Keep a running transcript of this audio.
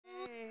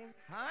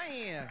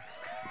Hi.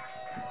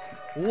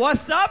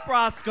 What's up,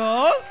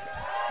 Roscoe's?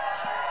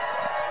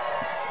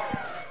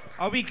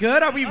 Are we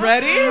good? Are we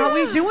ready? How are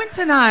we doing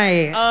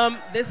tonight?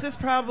 This is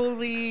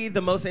probably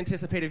the most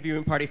anticipated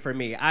viewing party for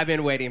me. I've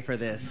been waiting for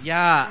this.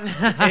 Yeah,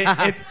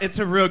 it's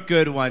a real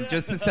good one.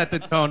 Just to set the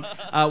tone,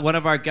 one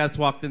of our guests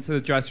walked into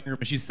the dressing room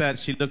and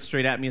she looked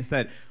straight at me and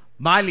said,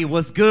 "Miley,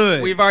 what's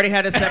good?" We've already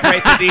had to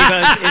separate the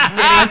divas. It's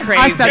getting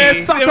crazy. I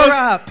said, suck her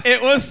up.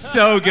 It was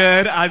so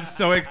good. I'm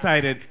so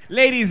excited.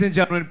 Ladies and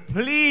gentlemen,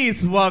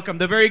 please welcome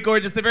the very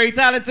gorgeous, the very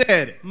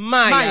talented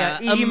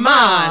Mhi'ya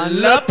Iman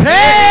Lopez.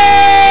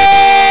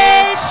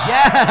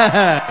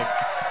 Yes.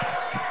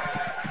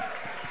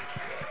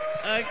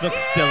 Looks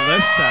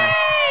delicious.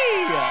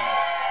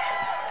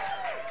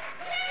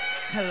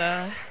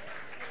 Hello.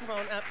 Come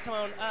on up, come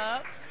on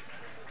up.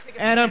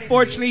 And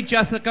unfortunately,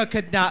 Jessica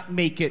could not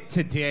make it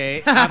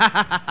today.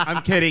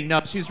 I'm kidding.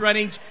 No, she's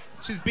running.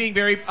 She's being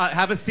very.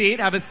 Have a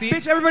seat. Have a seat.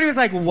 Bitch, everybody was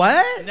like,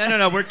 what?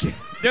 No. We're kidding.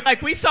 They're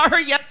like, we saw her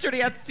yesterday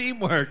at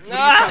Steamworks. What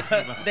are you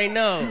talking about? They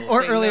know.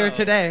 Or They earlier know.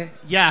 today.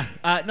 Yeah.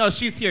 No,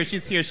 she's here.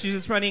 She's here. She's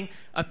just running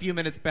a few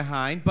minutes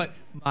behind. But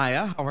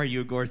Mhi'ya, how are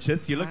you,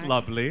 gorgeous? You look Hi.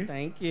 lovely.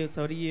 Thank you.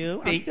 So do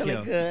you. Thank I'm feeling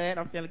you. good.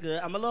 I'm feeling good.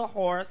 I'm a little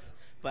hoarse,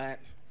 but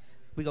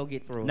we gonna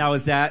get through. Now,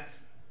 is that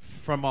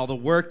from all the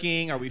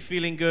working? Are we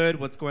feeling good?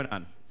 What's going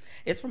on?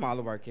 It's from all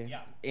the working.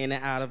 Yeah. In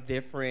and out of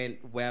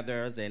different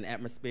weathers and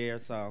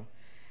atmospheres. So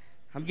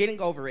I'm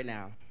getting over it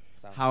now.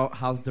 So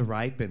How's the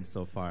ride been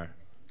so far?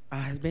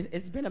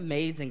 it's been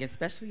amazing,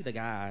 especially the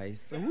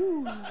guys.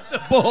 Ooh.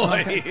 The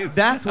boys.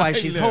 That's why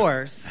she's Look.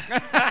 hoarse.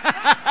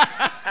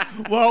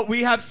 Well,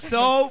 we have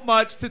so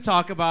much to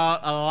talk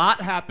about. A lot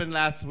happened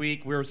last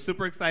week. We're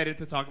super excited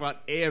to talk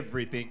about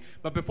everything.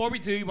 But before we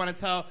do, we want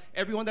to tell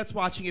everyone that's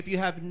watching, if you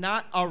have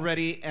not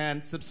already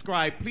and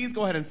subscribed, please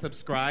go ahead and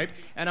subscribe.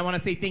 And I want to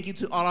say thank you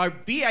to all our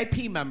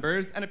VIP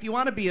members. And if you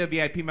want to be a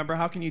VIP member,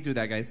 how can you do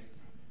that, guys?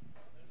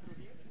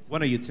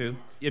 One of you two,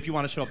 if you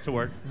want to show up to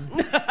work.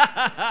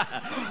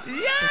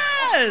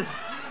 Yes!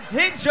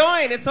 Hit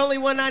join. It's only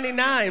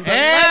 $1.99. But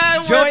And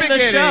let's we're join the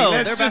beginning. show.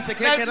 Let's They're about just- to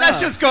kick it let's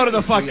off. just go to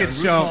the fucking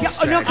show. Yeah,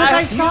 oh, no, because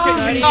I saw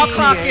Ready. I'll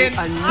clock in.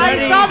 I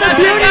saw the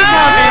beauty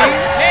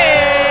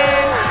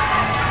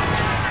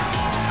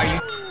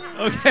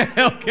coming.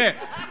 Hey! Okay.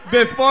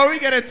 Before we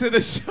get into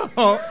the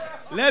show,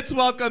 let's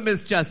welcome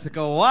Miss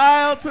Jessica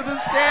Wilde to the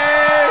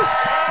stage.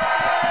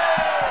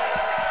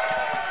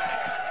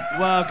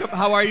 Welcome.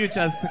 How are you,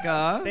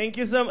 Jessica? Thank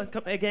you so much.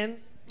 Come again.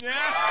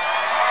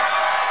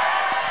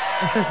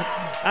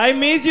 I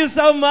miss you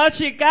so much,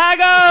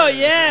 Chicago.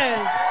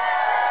 Yes.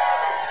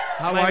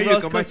 How My are you?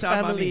 Roscoe's ¿Cómo está,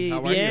 family. mami? How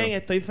are Bien, you?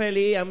 estoy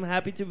feliz. I'm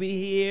happy to be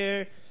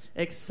here.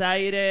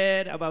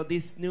 Excited about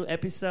this new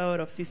episode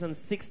of season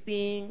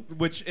 16.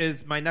 Which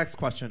is my next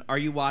question. Are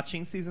you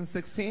watching season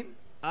 16?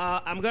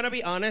 I'm gonna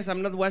be honest.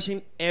 I'm not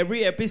watching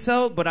every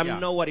episode, but I Yeah.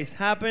 know what is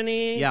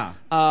happening. Yeah.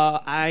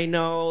 I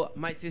know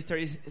my sister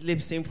is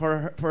lip sync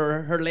for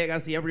her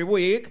legacy every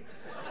week,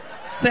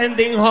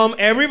 sending home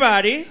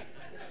everybody,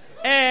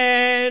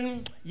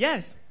 and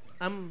yes,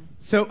 I'm.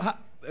 So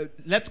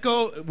let's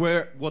go.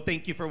 Well,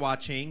 thank you for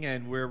watching,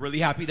 and we're really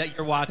happy that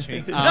you're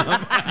watching.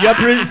 You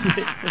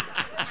appreciate.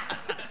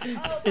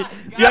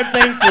 You're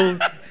thankful.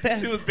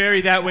 She was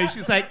very that way.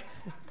 She's like,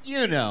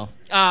 you know.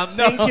 No.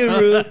 Thank you,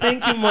 Ru.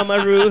 Thank you,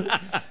 Mama Ru.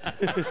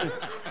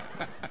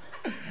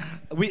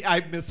 I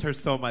miss her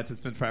so much.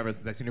 It's been forever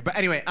since I've seen her. But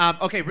anyway,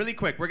 okay, really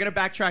quick. We're going to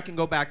backtrack and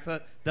go back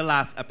to the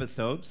last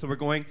episode. So we're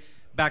going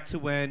back to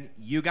when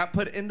you got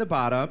put in the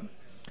bottom.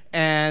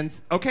 And,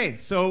 okay,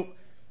 so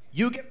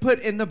you get put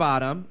in the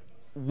bottom.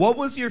 What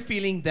was your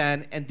feeling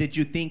then, and did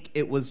you think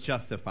it was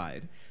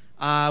justified?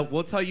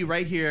 We'll tell you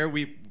right here.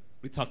 We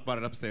talked about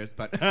it upstairs,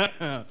 but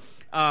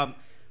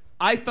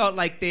I felt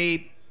like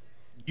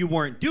you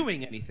weren't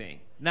doing anything.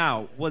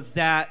 Now, was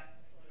that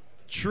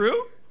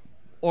true,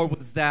 or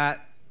was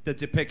that the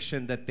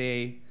depiction that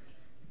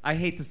I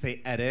hate to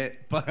say edit,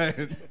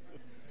 but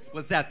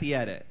was that the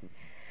edit?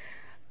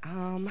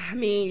 I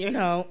mean, you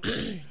know,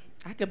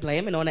 I could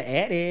blame it on the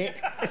edit.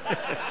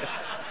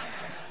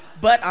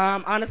 But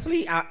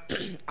honestly, I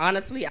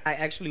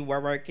actually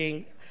were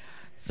working.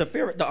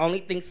 Saphira, the only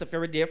thing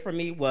Saphira did for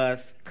me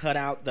was cut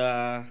out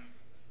the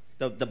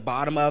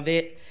bottom of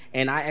it,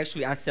 and I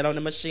sat on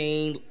the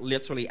machine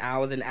literally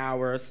hours and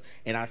hours,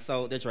 and I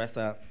sewed the dress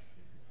up.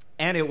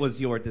 And it was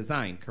your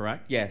design,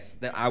 correct? Yes,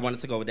 I wanted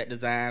to go with that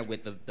design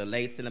with the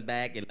lace in the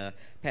back and the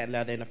patent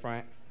leather in the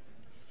front.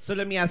 So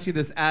let me ask you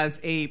this. As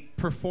a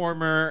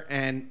performer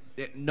and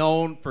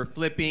known for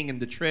flipping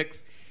and the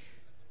tricks,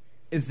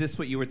 is this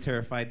what you were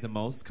terrified the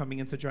most coming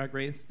into Drag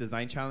Race,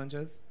 design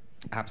challenges?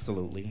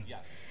 Absolutely. Yeah.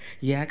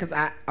 Yeah, because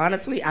I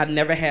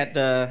never had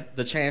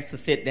the chance to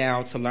sit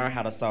down to learn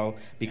how to sew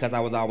because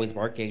I was always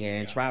working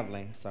and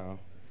traveling. So,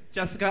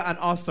 Jessica, on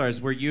All Stars,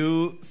 were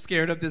you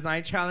scared of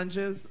design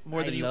challenges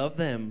more than I you? love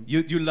them.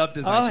 You love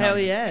design Oh, challenges. hell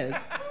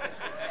yes.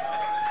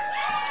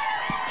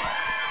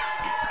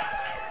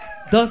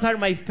 Those are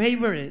my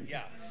favorite.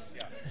 Yeah.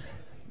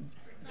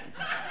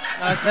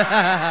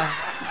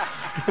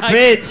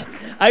 Bitch,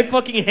 I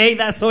fucking hate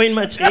that sewing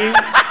machine.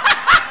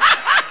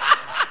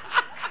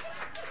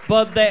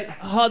 But the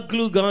hot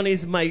glue gun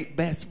is my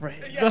best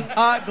friend. The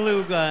hot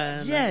glue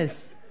gun.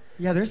 Yes.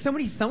 Yeah, there's so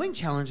many sewing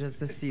challenges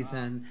this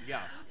season.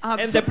 Yeah.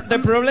 And the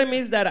problem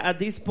is that at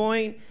this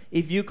point,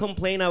 if you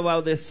complain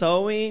about the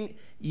sewing,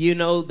 you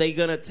know they're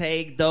gonna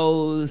take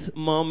those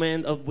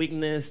moments of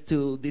weakness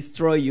to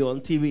destroy you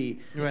on TV.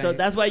 Right. So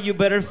that's why you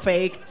better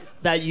fake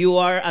that you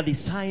are a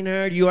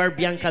designer, you are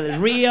Bianca Del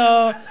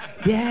Rio.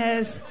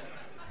 Yes.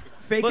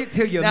 Fake it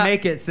till you now-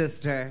 make it,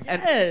 sister.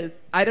 Yes.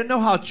 I don't know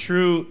how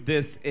true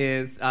this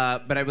is,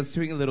 but I was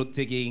doing a little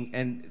digging,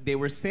 and they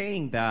were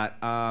saying that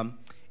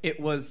it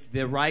was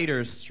the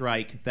writers'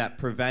 strike that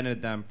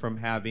prevented them from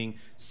having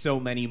so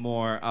many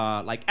more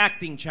like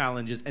acting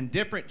challenges and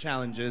different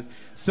challenges.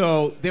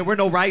 So there were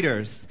no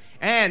writers.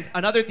 And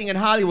another thing in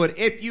Hollywood,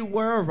 if you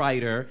were a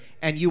writer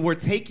and you were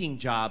taking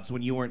jobs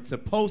when you weren't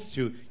supposed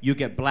to, you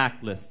get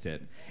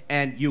blacklisted,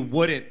 and you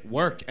wouldn't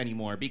work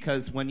anymore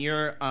because when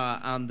you're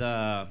on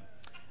the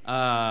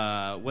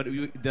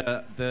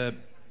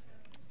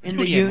In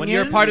the union, when you're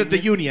union? part of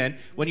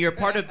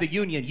the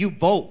union, you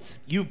vote.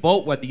 You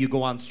vote whether you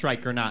go on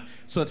strike or not.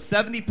 So if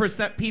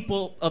 70%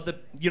 people of the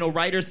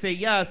writers say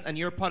yes, and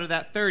you're part of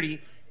that 30,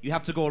 you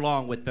have to go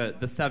along with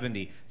the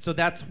 70. So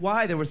that's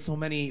why there were so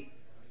many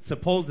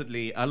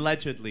supposedly,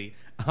 allegedly,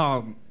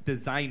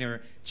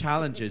 designer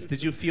challenges.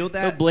 Did you feel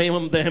that? So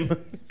blame them.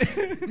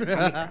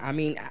 I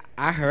mean,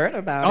 I heard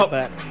about it,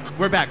 but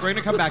we're back. We're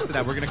gonna come back to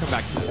that.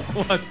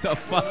 What the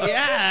fuck?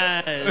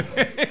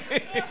 Yes.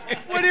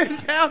 What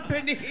is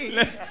happening?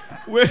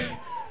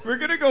 We're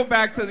gonna go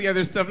back to the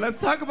other stuff. Let's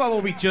talk about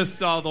what we just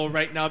saw though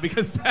right now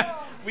because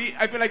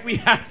I feel like we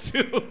have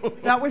to.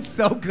 That was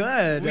so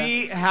good.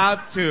 We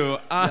have to.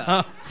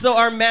 So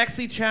our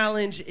maxi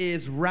challenge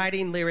is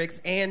writing lyrics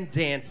and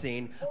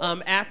dancing.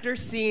 After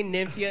seeing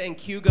Nymphia and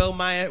Hugo,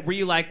 Maya, were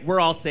you like,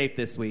 we're all safe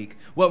this week?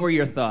 What were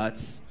your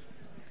thoughts?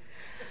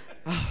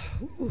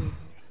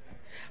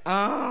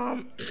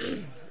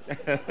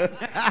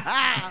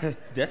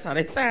 That's how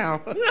they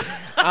sound.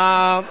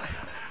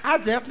 I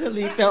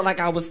definitely felt like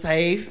I was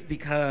safe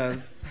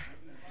because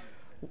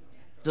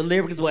the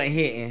lyrics wasn't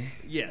hitting.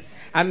 Yes.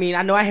 I mean,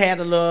 I know I had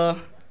a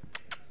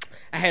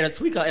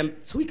tweak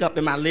up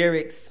in my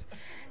lyrics,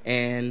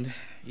 and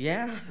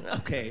yeah.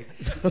 Okay.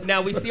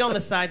 Now, we see on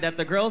the side that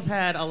the girls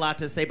had a lot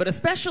to say, but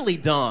especially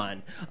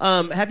Dawn.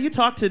 Have you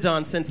talked to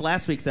Dawn since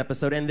last week's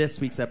episode and this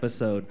week's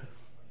episode?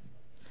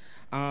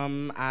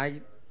 I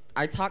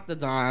talked to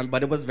Dawn,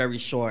 but it was very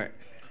short.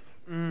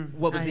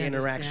 What was I the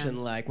interaction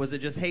understand. like? Was it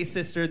just, hey,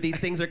 sister, these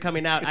things are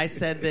coming out. I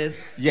said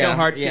this. Yeah, no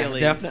hard yeah,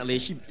 feelings.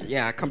 definitely.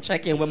 Come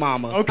check in with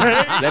Mama. Okay.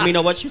 Let me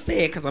know what you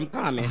said, because I'm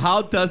coming.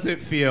 How does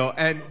it feel?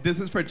 And this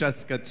is for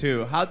Jessica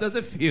too. How does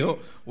it feel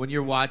when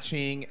you're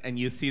watching and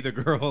you see the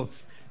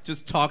girls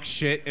just talk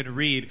shit and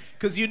read?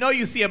 Because you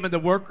see them in the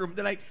workroom.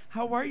 They're like,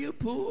 "How are you,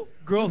 Pooh?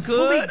 Girl, Good.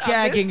 fully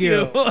gagging I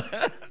you.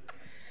 miss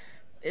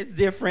It's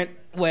different.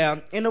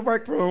 Well, in the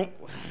workroom,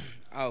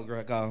 oh,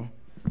 girl, go.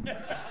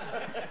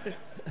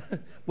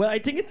 Well, I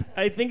think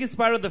it's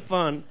part of the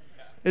fun,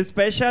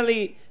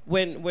 especially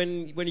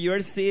when you're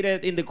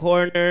seated in the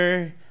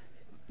corner.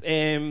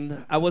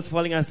 I was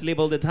falling asleep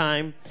all the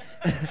time.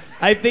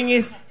 I think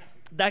it's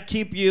that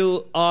keep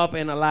you up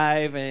and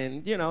alive,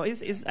 and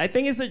I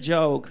think it's a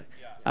joke.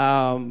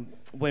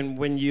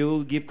 When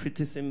you give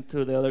criticism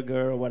to the other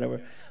girl or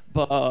whatever,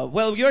 but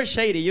well, you're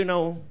shady,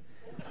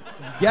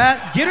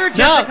 Get her, No,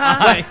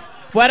 Jessica.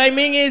 what I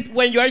mean is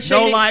when you're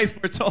shady. No lies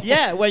were told.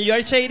 Yeah, when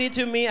you're shady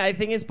to me, I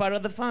think it's part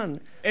of the fun.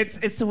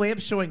 It's the way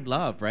of showing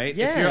love, right?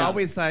 Yes. If you're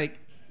always like,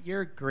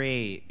 "You're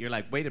great," you're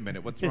like, "Wait a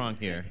minute, what's wrong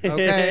here?"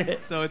 Okay.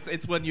 So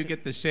it's when you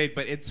get the shade,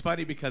 but it's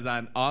funny because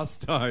on All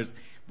Stars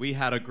we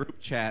had a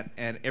group chat,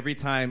 and every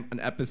time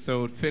an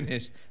episode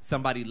finished,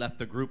 somebody left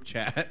the group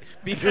chat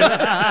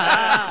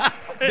because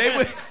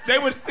they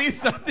would see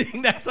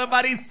something that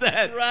somebody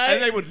said, Right.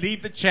 and they would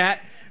leave the chat.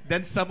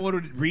 Then someone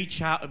would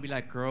reach out and be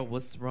like, "Girl,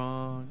 what's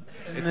wrong?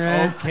 It's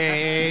Nah.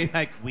 okay.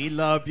 Like, we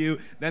love you."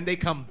 Then they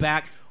come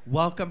back,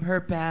 welcome her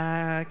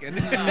back, and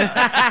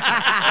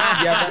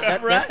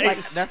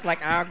That's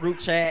like our group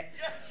chat.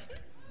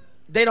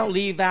 They don't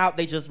leave out,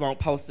 they just won't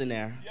post in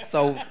there.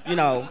 So,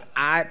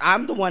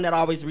 I'm the one that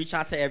always reach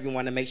out to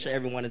everyone to make sure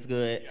everyone is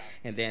good.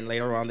 And then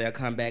later on they'll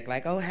come back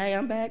like, "Oh, hey,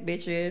 I'm back,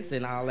 bitches,"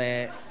 and all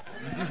that.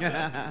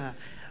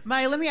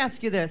 Maya, let me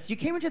ask you this. You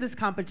came into this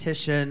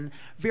competition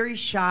very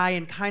shy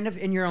and kind of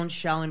in your own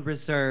shell and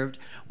reserved.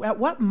 At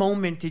what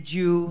moment did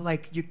you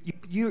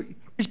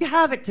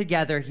have it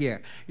together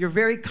here? You're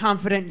very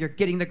confident, you're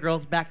getting the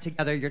girls back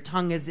together, your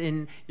tongue is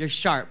in, you're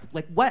sharp.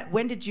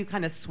 When did you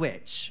kind of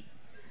switch?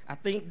 I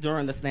think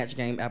during the Snatch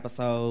Game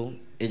episode,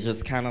 it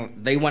just kind of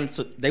they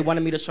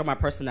wanted me to show my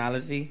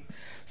personality.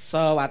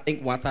 So I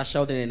think once I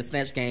showed it in the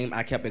Snatch Game,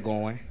 I kept it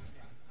going.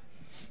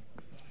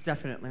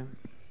 Definitely.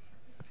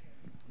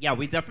 yeah,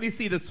 we definitely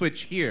see the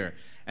switch here.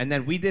 And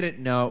then we didn't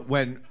know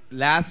when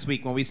last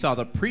week when we saw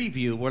the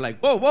preview, we're like,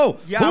 whoa,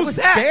 Yeah, I who's was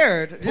that?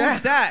 scared. Who's Yeah.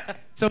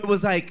 that? So it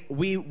was like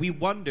we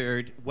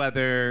wondered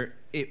whether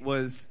it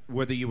was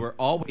whether you were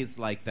always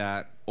like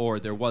that or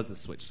there was a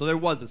switch. So there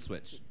was a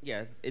switch.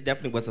 Yes, it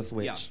definitely was a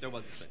switch. Yeah, there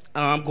was a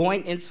switch.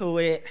 Going into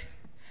it,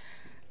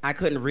 I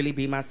couldn't really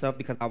be myself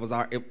because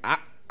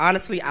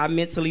honestly, I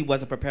mentally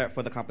wasn't prepared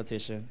for the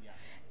competition.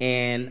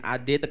 And I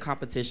did the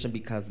competition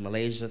because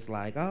Malaysia's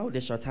like, oh,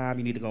 this your time,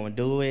 you need to go and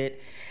do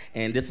it.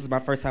 And this was my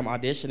first time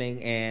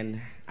auditioning,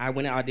 and I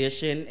went and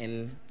auditioned,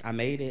 and I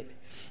made it.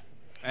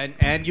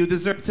 And you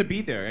deserve to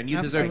be there, and you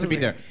deserve to be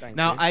there. Thank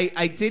now, you.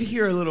 I did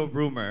hear a little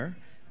rumor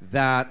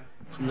that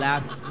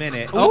last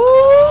minute.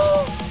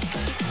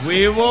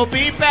 We will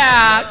be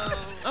back.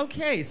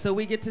 Okay, so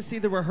we get to see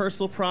the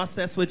rehearsal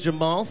process with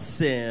Jamal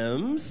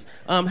Sims.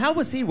 How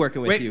was he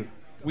working with Wait, you?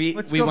 we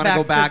Let's want go to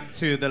go back back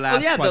to the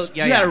last yeah, question.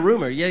 you had a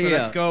rumor. Yeah, So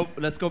yeah.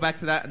 let's go back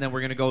to that, and then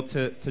we're gonna go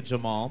to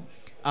Jamal.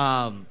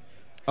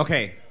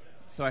 Okay,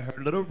 so I heard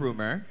a little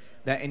rumor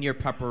that in your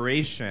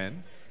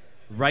preparation,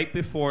 right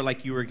before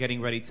like you were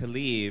getting ready to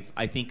leave,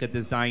 I think a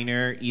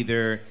designer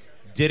either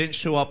didn't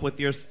show up with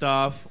your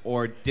stuff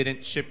or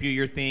didn't ship you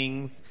your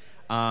things.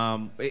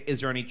 Is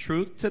there any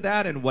truth to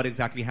that, and what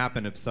exactly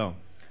happened if so?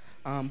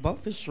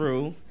 Both is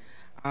true.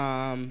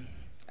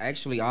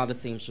 Actually, all the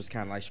seamsters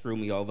kind of like screwed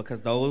me over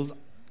because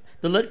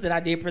the looks that I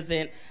did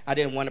present, I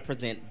didn't want to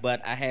present,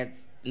 but I had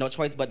no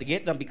choice but to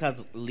get them because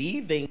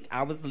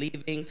I was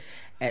leaving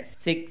at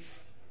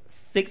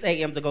 6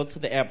 a.m. to go to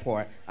the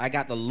airport. I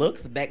got the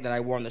looks back that I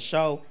wore on the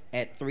show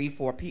at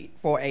 4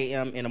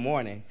 a.m. in the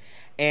morning.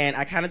 And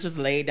I kind of just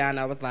laid down.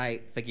 I was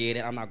like, forget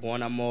it. I'm not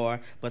going no more.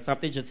 But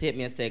something just hit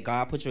me and said,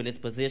 God put you in this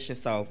position,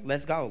 so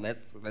let's go.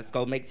 Let's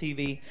go make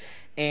TV.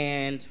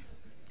 And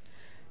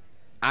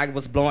I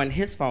was blowing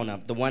his phone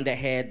up, the one that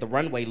had the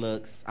runway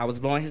looks. I was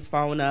blowing his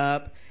phone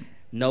up,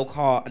 no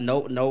call,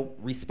 no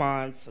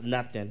response,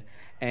 nothing.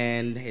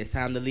 And it's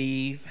time to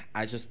leave.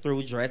 I just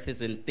threw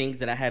dresses and things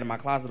that I had in my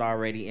closet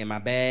already in my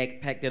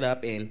bag, packed it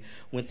up, and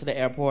went to the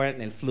airport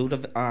and flew to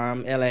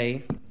LA.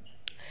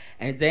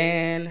 And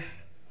then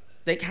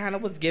they kind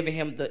of was giving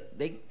him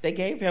they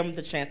gave him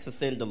the chance to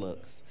send the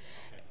looks.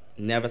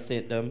 Never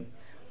sent them.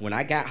 When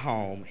I got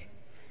home,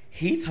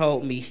 he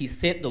told me he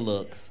sent the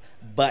looks,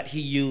 but he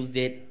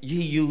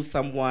used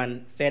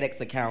someone FedEx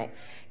account,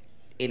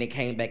 and it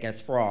came back as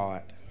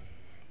fraud.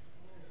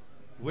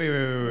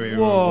 Wait.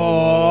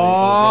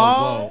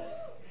 Whoa.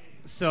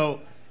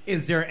 So,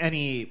 is there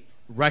any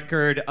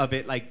record of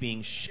it like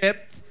being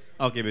shipped?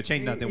 Okay, but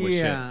ain't nothing was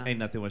shipped. Ain't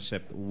nothing was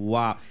shipped.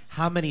 Wow.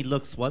 How many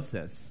looks was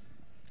this?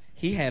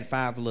 He had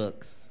 5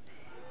 looks.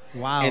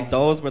 Wow. And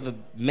those were the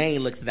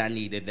main looks that I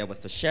needed. There was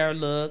the Cher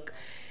look.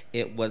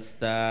 It was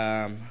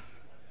the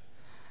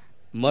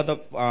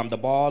the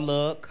ball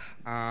look.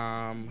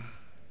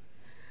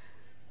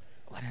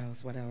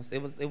 What else?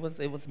 It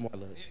was more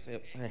looks.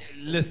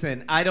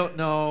 Listen, I don't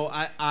know.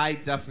 I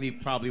definitely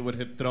probably would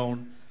have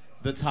thrown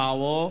the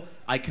towel.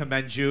 I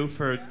commend you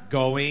for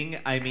going.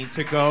 I mean,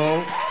 to go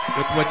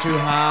with what you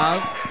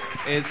have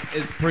is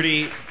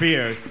pretty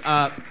fierce.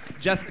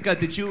 Jessica,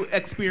 did you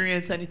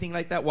experience anything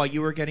like that while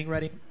you were getting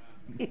ready?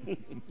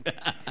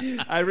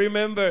 I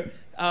remember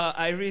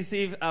I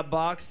received a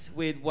box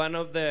with one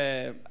of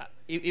the.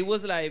 It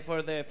was like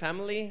for the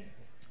family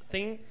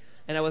thing,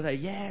 and I was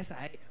like, yes,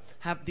 I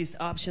have these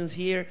options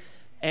here.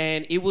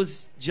 And it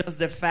was just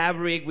the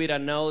fabric with a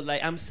note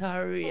like, I'm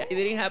sorry, I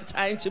didn't have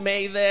time to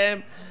make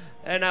them.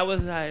 And I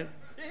was like,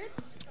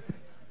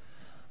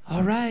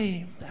 all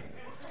right,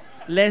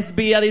 let's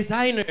be a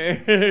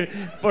designer.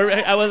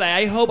 I was like,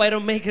 I hope I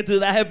don't make it to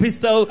that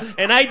episode.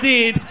 And I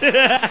did. Oh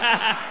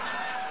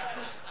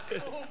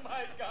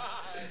my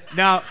God.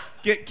 Now,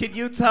 can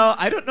you tell,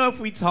 I don't know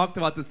if we talked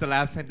about this the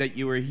last time that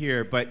you were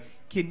here, but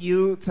can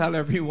you tell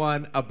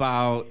everyone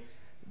about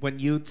when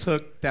you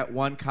took that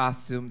one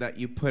costume that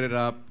you put it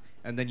up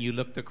and then you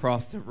looked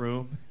across the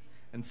room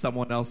and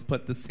someone else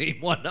put the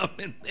same one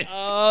up in there?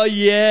 Oh,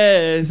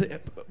 yes.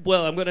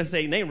 Well, I'm going to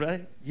say name,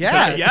 right?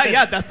 Yeah,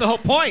 yeah, that's the whole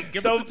point.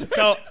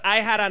 So I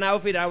had an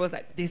outfit. I was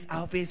like, this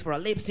outfit is for a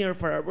lip sync,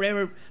 for a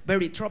very,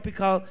 very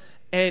tropical.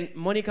 And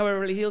Monica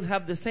Beverly Hills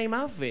have the same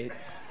outfit.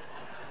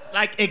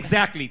 Like,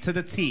 exactly, to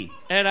the T.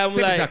 And I'm Same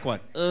exact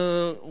like,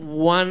 one.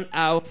 One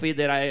outfit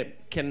that I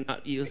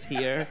cannot use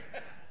here.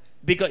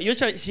 Because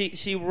usually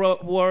she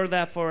wore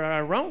that for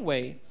a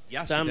runway.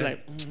 Yeah, so she I'm did.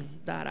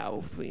 like, that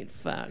outfit,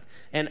 fuck.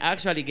 And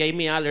actually gave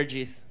me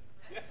allergies.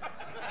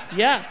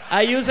 Yeah,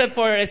 I used it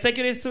for a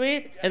executive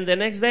suite, and the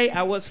next day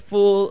I was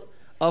full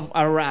of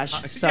a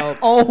rash. So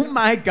Oh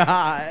my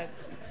God.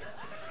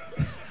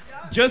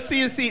 Just so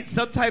you see,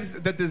 sometimes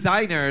the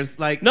designers,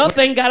 like... no,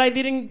 thank God I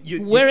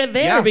didn't wear it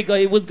there because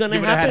it was gonna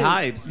you would have happen. had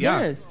hives, yeah.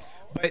 Yes.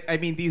 But, I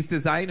mean, these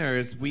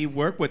designers, we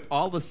work with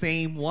all the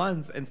same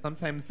ones, and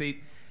sometimes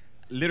they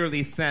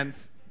literally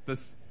sent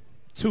this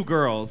 2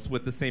 girls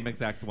with the same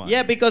exact one.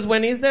 Yeah, because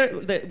when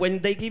when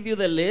they give you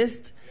the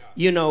list,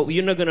 you know,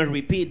 you're not gonna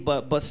repeat.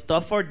 But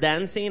stuff for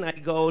dancing, I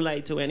go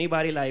like to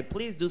anybody like,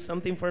 please do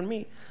something for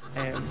me.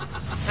 And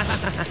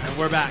And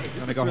we're back.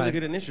 It's really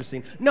good and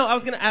interesting. No, I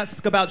was going to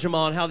ask about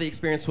Jamal and how the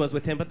experience was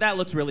with him, but that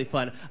looks really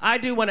fun. I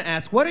do want to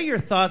ask, what are your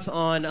thoughts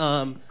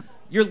on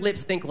your lip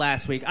sync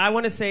last week. I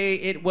want to say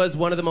it was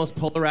one of the most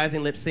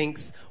polarizing lip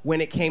syncs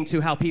when it came to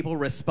how people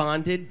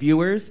responded,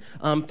 viewers,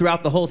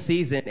 throughout the whole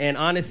season. And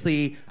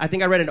honestly, I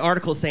think I read an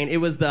article saying it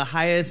was the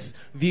highest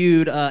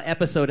viewed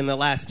episode in the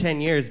last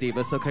 10 years,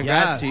 Diva. So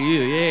congrats to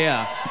you.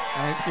 Yeah.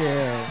 Thank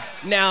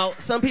you. Now,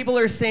 some people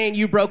are saying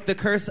you broke the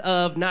curse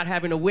of not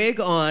having a wig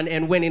on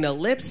and winning a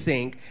lip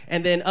sync.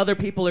 And then other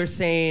people are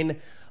saying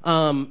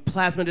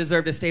Plasma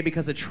deserved to stay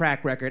because of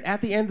track record.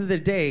 At the end of the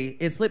day,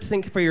 it's lip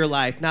sync for your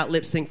life, not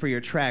lip sync for your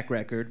track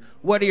record.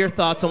 What are your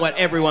thoughts on what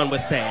everyone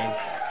was saying?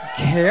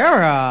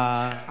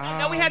 Kara.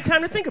 Now we had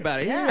time to think about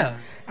it. Yeah.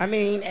 I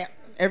mean,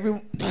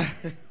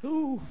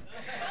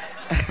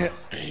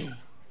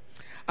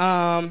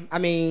 I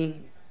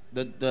mean,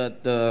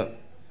 the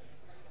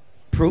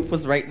proof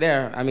was right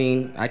there. I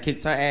mean, I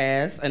kicked her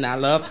ass, and I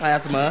love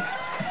Plasma.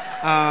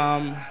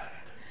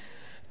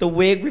 The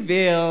wig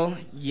reveal,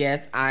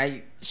 yes,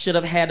 I should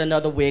have had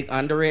another wig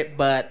under it,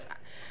 but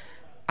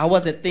I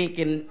wasn't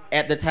thinking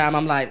at the time.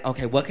 I'm like,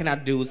 okay, what can I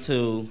do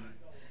to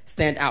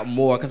stand out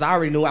more? Because I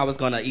already knew I was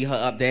going to eat her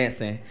up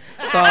dancing.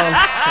 So,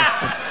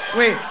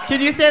 Wait,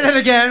 can you say that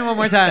again one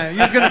more time?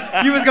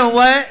 You was gonna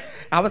what?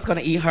 I was going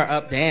to eat her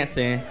up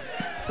dancing.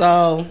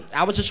 So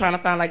I was just trying to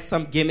find like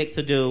some gimmicks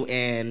to do,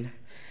 and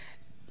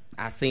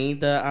I seen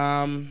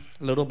the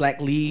little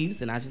black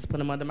leaves, and I just put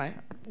them under my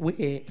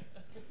wig.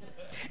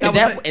 And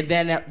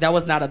that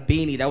was not a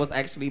beanie. That was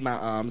actually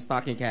my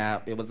stocking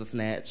cap. It was a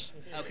snatch.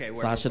 Okay,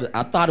 so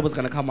I thought it was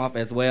gonna come off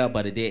as well,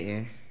 but it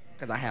didn't,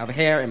 because I have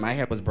hair and my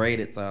hair was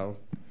braided. So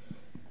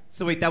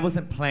wait, that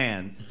wasn't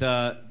planned.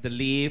 The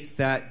leaves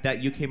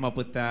that you came up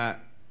with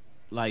that,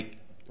 like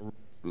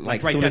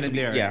right then and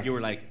there. Yeah. You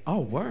were like, oh,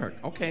 work.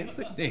 Okay, it's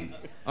a thing.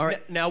 All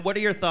right. Now, what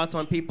are your thoughts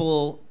on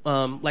people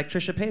like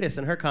Trisha Paytas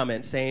and her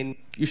comment saying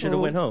you should have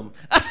went home?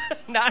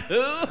 Not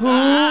who? Who?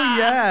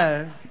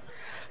 Yes.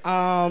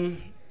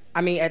 I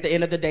mean, at the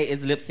end of the day,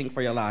 it's lip sync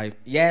for your life.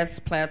 Yes,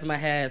 Plasma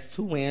has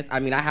 2 wins. I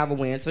mean, I have a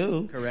win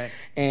too. Correct.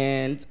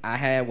 And I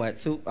had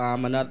two?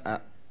 Another.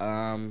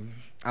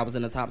 I was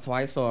in the top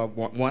twice, or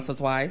once or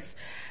twice,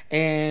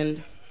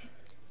 and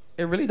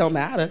it really don't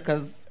matter,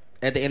 because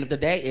at the end of the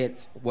day,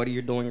 it's what are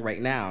you doing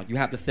right now? You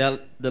have to sell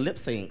the lip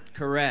sync.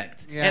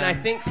 Correct. Yeah. And I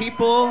think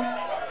people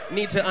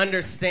need to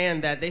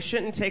understand that they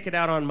shouldn't take it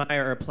out on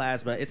Mhi'ya or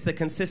Plasma. It's the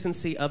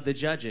consistency of the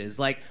judges.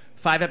 Like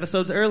 5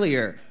 episodes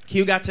earlier,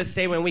 Q got to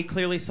stay when we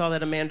clearly saw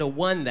that Amanda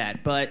won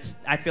that, but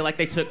I feel like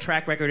they took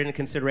track record into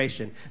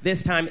consideration.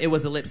 This time it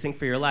was a lip sync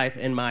for your life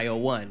and Mhi'ya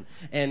won.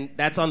 And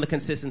that's on the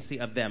consistency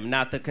of them,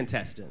 not the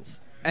contestants.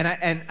 And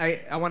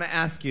I want to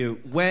ask you,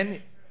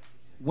 when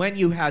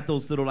you had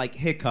those little like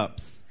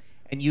hiccups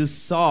and you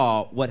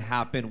saw what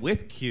happened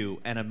with Q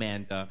and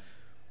Amanda,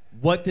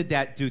 what did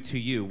that do to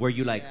you? Were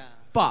you like,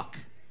 fuck,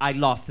 I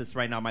lost this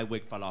right now, my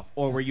wig fell off?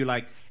 Or were you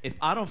like, if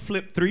I don't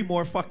flip 3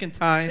 more fucking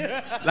times,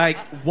 like,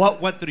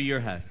 what went through your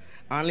head?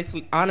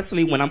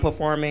 Honestly, when I'm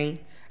performing,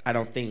 I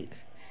don't think.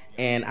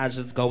 And I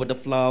just go with the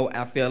flow.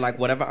 I feel like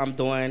whatever I'm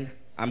doing,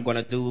 I'm going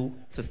to do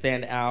to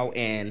stand out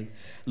and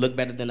look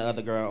better than the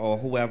other girl or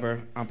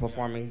whoever I'm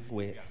performing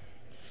with.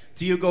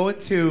 Do you go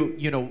into,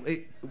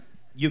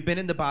 you've been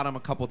in the bottom a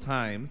couple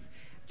times.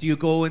 Do you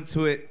go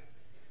into it,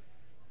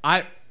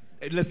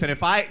 listen,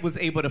 if I was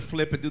able to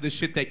flip and do the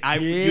shit that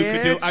you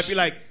could do, I'd be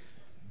like,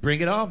 bring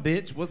it on,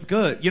 bitch. What's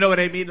good? You know what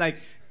I mean? Like,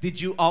 did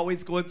you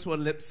always go into a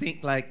lip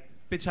sync like,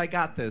 bitch, I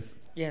got this?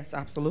 Yes,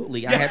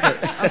 absolutely. I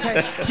had to.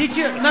 Okay. Did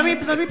you? Let me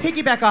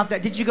piggyback off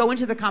that. Did you go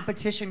into the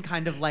competition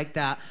kind of like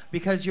that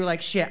because you're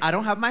like, shit, I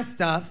don't have my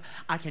stuff.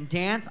 I can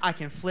dance. I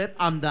can flip.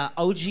 I'm the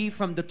OG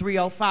from the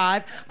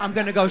 305. I'm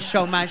gonna go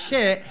show my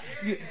shit.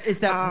 Is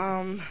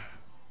that?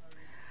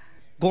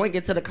 Going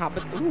into the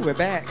competition. Ooh, we're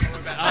back.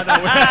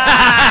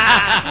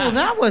 Well,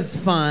 that was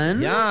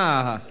fun.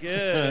 Yeah.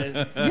 Good.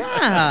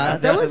 Yeah,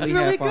 that was Definitely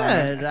really had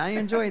fun. good. I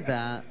enjoyed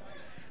that.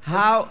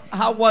 How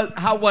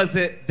was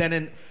it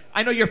then?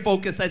 I know you're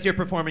focused as you're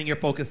performing. You're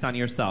focused on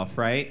yourself,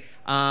 right?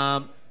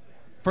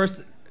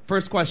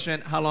 First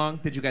question: how long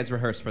did you guys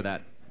rehearse for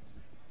that?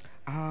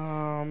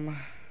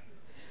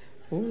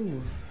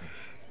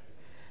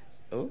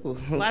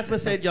 Plasma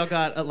said y'all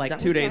got like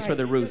 2 days for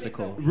the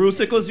Rusical.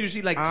 Rusical's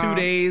usually like 2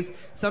 days.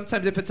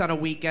 Sometimes if it's on a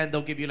weekend,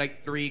 they'll give you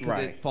like 3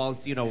 because it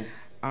falls,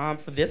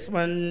 For this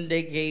one,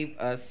 they gave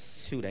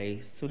us 2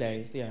 days. 2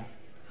 days, yeah.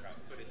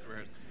 2 days to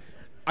rehearse.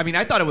 I mean,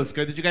 I thought it was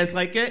good. Did you guys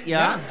like it?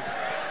 Yeah.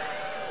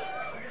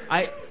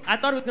 I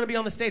thought it was going to be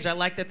on the stage. I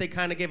like that they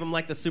kind of gave him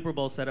like the Super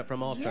Bowl setup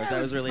from All Stars. Yeah, that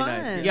it was really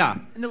fun. nice. Yeah.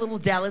 And the little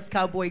Dallas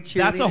Cowboy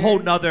cheerleader. That's a whole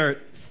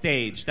nother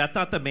stage. That's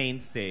not the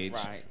main stage.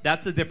 Right.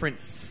 That's a different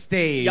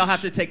stage. Y'all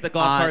have to take the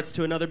golf carts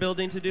to another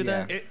building to do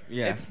that?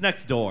 It's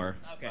next door.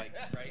 Okay.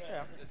 Right.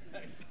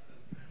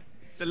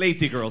 The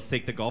lazy girls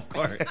take the golf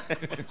cart.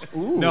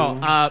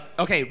 No.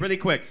 Okay, really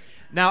quick.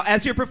 Now,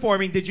 as you're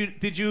performing,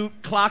 did you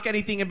clock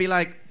anything and be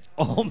like,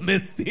 oh,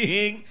 Miss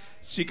Thing,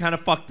 she kind of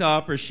fucked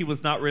up, or she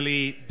was not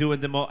really doing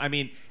the I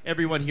mean,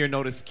 everyone here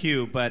noticed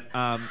Q, but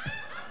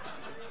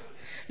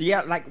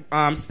Yeah, like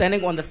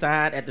standing on the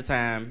side at the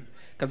time,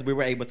 because we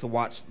were able to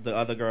watch the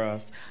other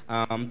girls.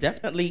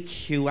 Definitely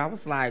Q. I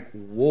was like,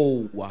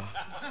 whoa.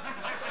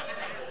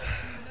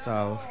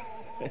 So,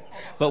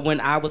 but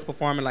when I was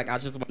performing, like, I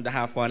just wanted to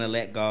have fun and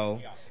let go.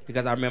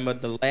 Because I remember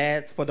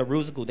for the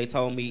Roscoe, they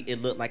told me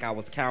it looked like I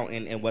was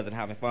counting and wasn't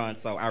having fun.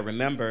 So I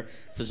remember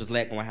to just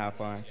let go and have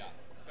fun.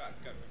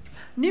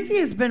 Nymphia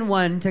has been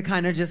one to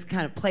kind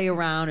of play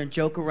around and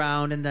joke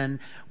around, and then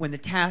when the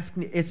task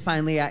is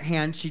finally at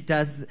hand, she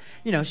does,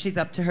 she's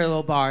up to her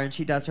little bar and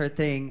she does her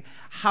thing.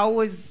 How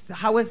was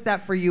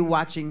that for you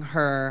watching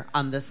her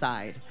on the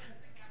side?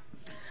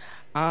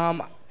 I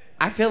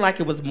feel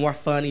like it was more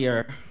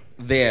funnier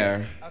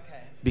there.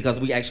 Okay. Because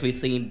we actually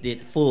seen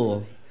it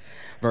full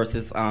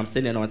versus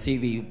sitting on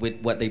TV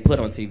with what they put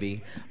on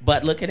TV.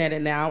 But looking at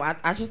it now,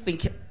 I just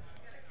think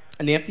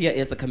Nymphia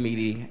is a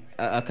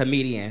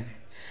comedian.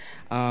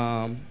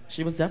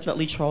 She was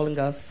definitely trolling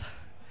us,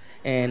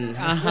 and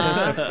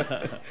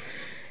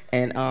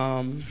and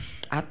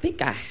I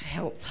think I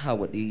helped her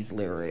with these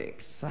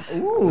lyrics.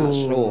 Ooh, I'm not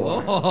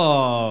sure.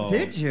 Oh.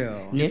 Did you?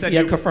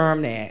 Nymphia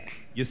confirmed that.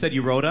 You said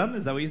you wrote them?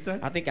 Is that what you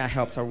said? I think I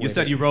helped her with You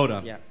said you wrote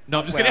them? Yeah. No,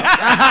 I'm just kidding.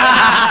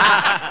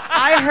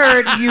 I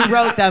heard you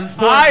wrote them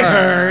for her. I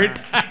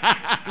heard.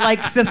 Like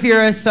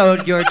Saphira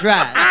sewed your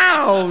dress.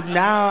 Ow,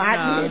 no,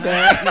 I did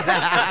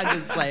that. I'm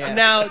just playing.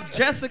 Now,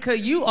 Jessica,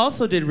 you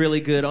also did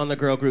really good on the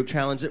girl group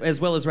challenge, as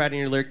well as writing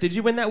your lyric. Did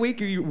you win that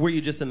week, or were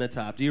you just in the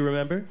top? Do you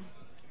remember?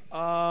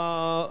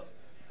 The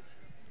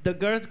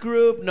girls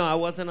group, no, I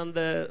wasn't on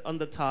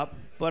the top,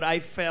 but I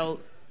felt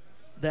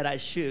that I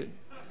should.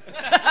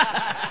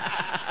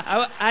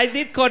 I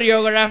did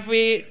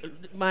choreography.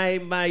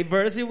 My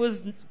verse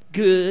was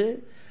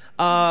good,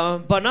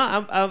 but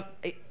no,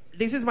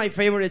 this is my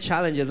favorite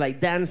challenges, like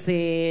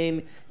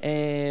dancing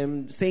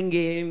and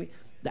singing.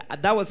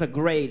 That was a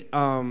great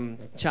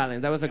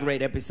challenge. That was a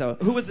great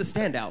episode. Who was the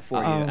standout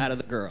for you out of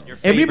the girls?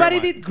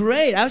 Everybody did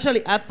great.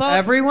 Actually, I thought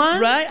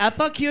everyone, right? I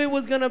thought Kiwi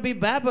was gonna be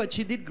bad, but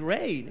she did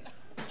great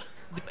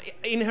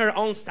in her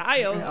own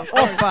style.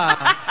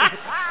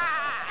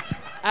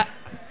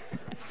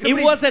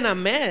 It wasn't a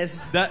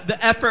mess. The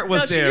effort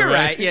was there. You're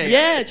right.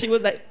 Yeah, she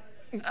was like.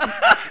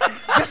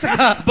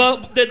 Jessica,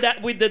 but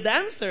with the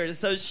dancers,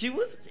 so she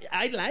was.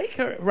 I like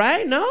her,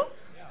 right? No.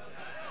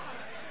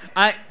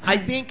 I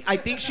think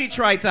she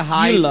tried to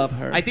hide. You love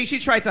her. I think she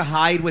tried to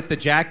hide with the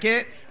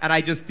jacket, and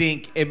I just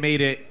think it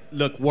made it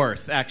look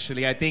worse.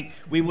 Actually, I think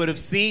we would have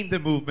seen the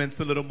movements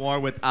a little more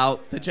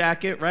without the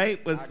jacket. Right?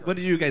 What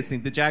did you guys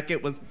think? The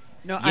jacket was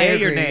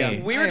yay or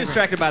nay? We were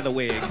distracted by the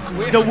wig.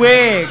 The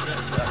wig.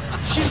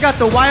 She's got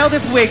the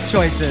wildest wig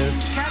choices.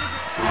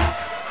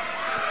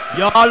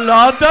 Y'all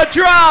love the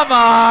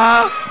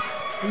drama.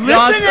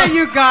 Listen to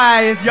you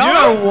guys. Y'all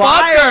are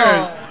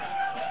wild.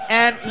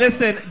 And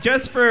listen,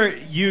 just for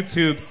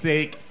YouTube's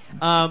sake,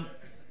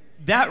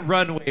 that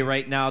runway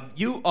right now,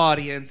 you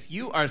audience,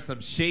 you are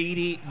some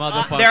shady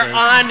motherfuckers. They're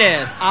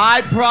honest.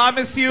 I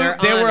promise you,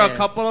 there were a honest.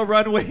 couple of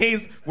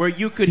runways where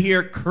you could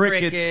hear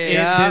crickets in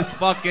this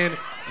fucking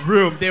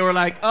room. They were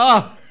like,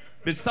 oh.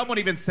 But someone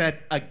even said,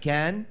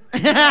 again?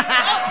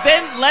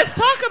 Then let's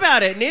talk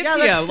about it, Nymphia.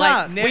 Yeah, let's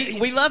talk.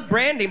 We love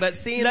branding, but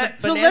seeing the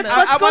so banana.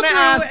 let's go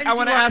through I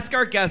want to ask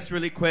our guests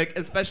really quick,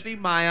 especially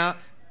Mhi'ya,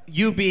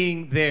 you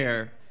being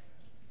there.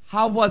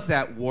 How was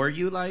that? Were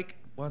you like,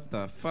 what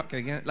the fuck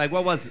again? Like,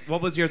 what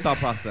was your thought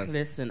process?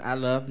 Listen, I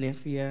love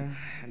Nymphia.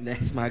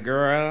 That's my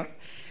girl.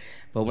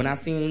 But when I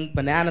seen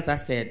bananas, I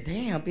said,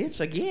 damn, bitch,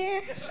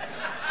 again?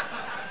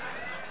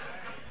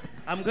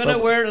 I'm gonna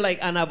wear like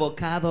an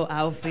avocado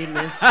outfit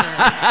this time.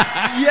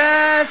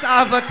 Yes,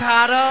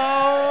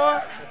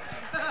 avocado.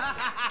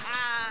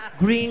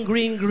 Green,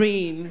 green,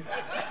 green.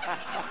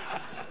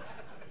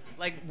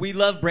 Like, we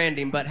love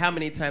branding, but how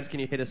many times can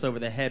you hit us over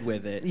the head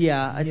with it?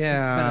 Yeah, it's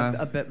been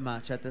a bit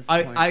much at this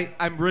point.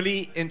 I'm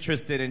really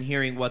interested in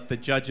hearing what the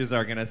judges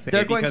are going to say.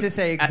 They're going to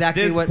say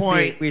exactly what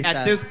we said.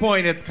 At this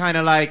point, it's kind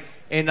of like,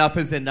 enough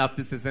is enough.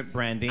 This isn't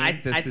branding. I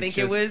think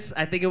it was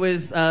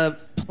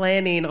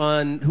planning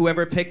on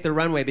whoever picked the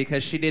runway,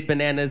 because she did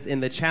bananas in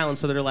the challenge.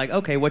 So they're like,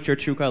 okay, what's your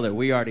true color?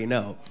 We already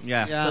know.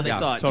 Yeah. So they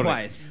saw it totally.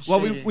 twice. Well,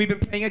 we've been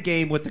playing a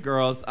game with the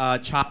girls,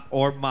 chop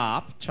or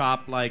mop.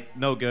 Chop, like,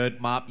 no good.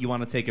 Mop, you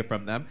want to take it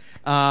from them.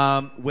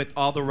 With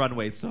all the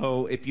runways.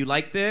 So if you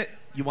liked it,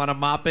 you want to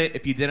mop it.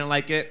 If you didn't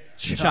like it,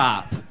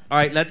 chop. All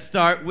right, let's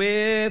start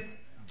with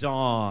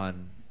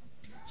Dawn.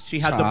 She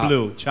had the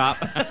blue. Chop.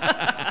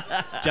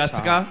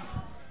 Jessica?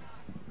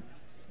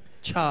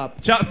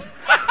 Chop. Chop.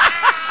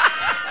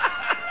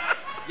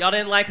 Y'all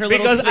didn't like her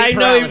Because little sleep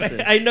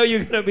paralysis. I know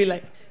you're gonna be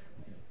like,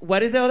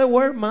 what is the other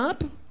word?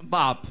 Mop?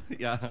 Mop.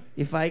 Yeah.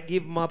 If I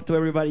give mop to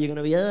everybody, you're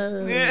gonna be.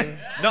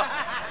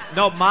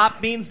 No,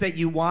 mop means that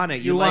you want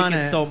it. You like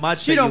it so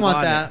much. She don't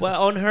want that.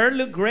 Well, on her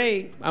look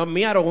great. On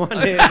me, I don't want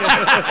it.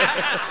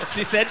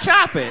 She said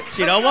chop it.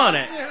 She don't want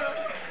it.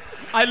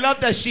 I love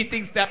that she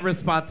thinks that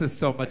response is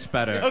so much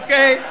better.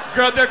 Okay.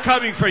 Girl, they're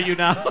coming for you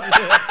now.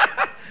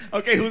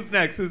 Okay, who's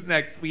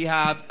next? We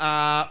have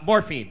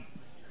Morphine.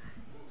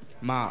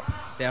 Mop,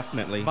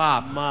 definitely.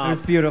 Mop. It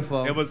was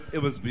beautiful.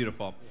 It was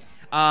beautiful.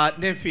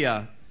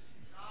 Nymphia.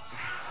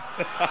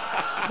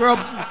 Girl,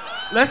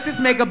 let's just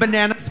make a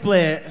banana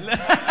split.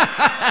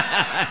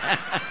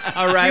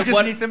 All right. You just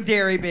What need some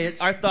dairy,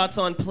 bitch. our thoughts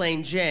on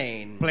Plain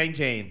Jane? Plain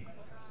Jane.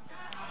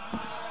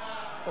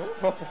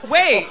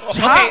 Wait.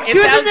 Huh? Okay, She it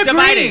was in sounds the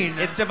divided. green.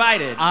 It's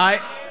divided.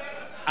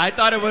 I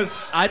thought it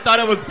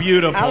was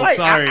beautiful.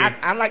 Sorry.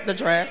 I like the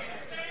dress.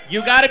 You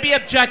gotta be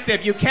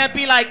objective. You can't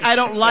be like, I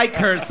don't like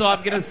her, so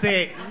I'm gonna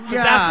say it. 'Cause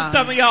Yeah. that's what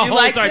some of y'all You hoes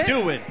liked are it?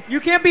 doing. You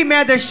can't be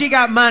mad that she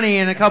got money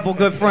and a couple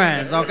good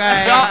friends,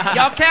 okay?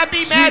 Y'all can't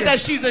be mad that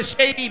she's a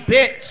shady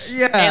bitch.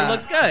 Yeah. It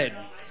looks good.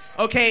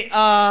 Okay,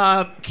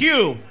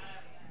 Q.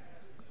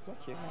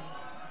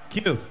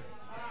 Q.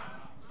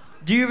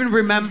 Do you even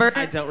remember?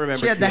 I don't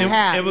remember She had the Q.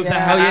 hat. It was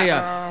Yeah, a Oh,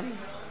 yeah.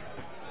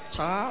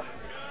 Chop.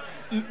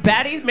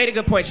 Batty made a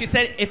good point. She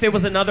said if it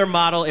was another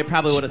model, it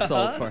probably would have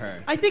sold for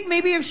her. I think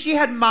maybe if she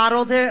had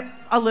modeled it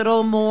a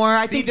little more,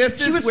 I think this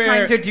she is was where,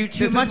 trying to do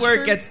too this much. is where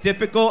for- it gets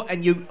difficult,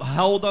 and you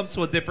hold them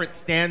to a different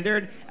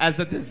standard. As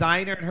a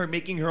designer and her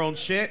making her own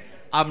shit,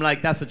 I'm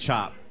like, that's a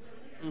chop.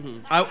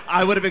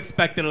 I would have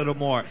expected a little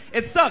more.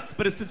 It sucks,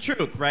 but it's the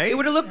truth, right? It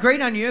would have looked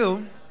great on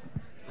you.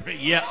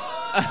 Yeah.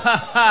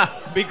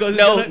 Because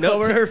no,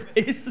 cover her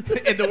face.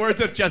 In the words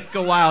of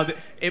Jessica Wilde,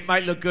 it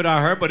might look good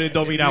on her, but it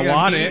don't mean I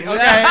want it.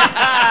 Okay.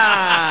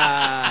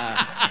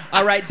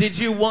 All right. Did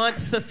you want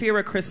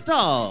Saphira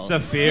Crystal?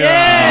 Saphira.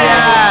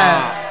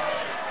 Yeah.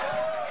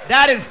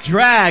 That is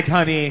drag,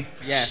 honey.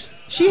 Yes.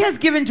 She has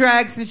given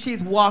drag since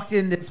she's walked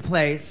in this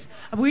place.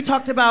 We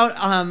talked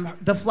about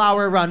the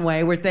flower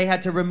runway where they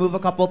had to remove a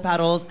couple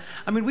petals.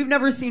 I mean, we've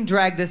never seen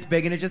drag this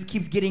big, and it just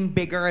keeps getting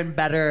bigger and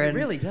better. And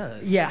really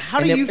does. Yeah. How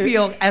And do it- you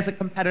feel as a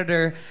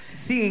competitor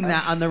seeing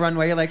that on the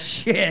runway? You're like,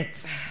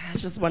 shit. I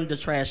just wanted to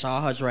trash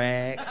all her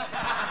drag.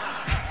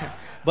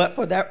 But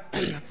for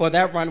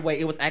that runway,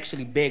 it was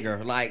actually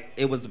bigger. Like,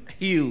 it was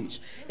huge.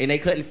 And they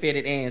couldn't fit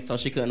it in, so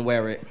she couldn't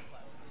wear it.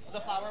 The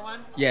flower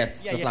one?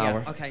 Yes, the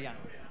flower. Yeah. Okay, yeah.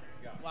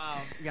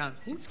 Wow. Yeah.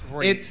 It's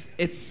great.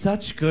 It's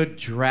such good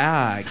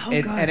drag, So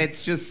and, good. and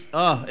it's just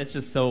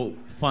so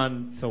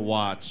fun to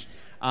watch.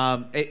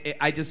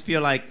 I just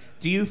feel like,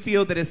 do you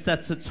feel that it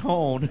sets a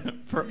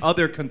tone for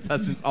other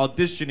contestants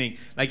auditioning?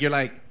 Like, you're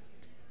like,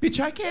 bitch,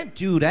 I can't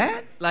do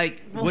that.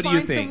 Like, Well, what do you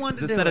find think? someone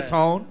to Does it do set a it.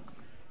 tone?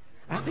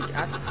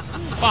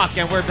 Fuck,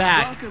 and we're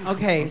back.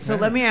 Okay, so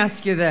let me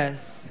ask you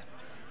this.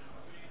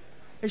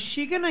 Are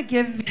they gonna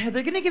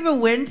give a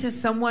win to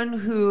someone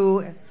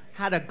who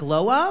had a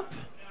glow up?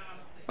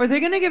 Or are they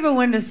gonna give a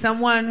win to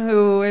someone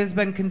who has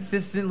been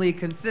consistently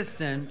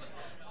consistent?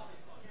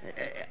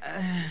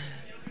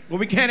 Well,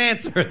 we can't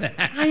answer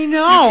that. I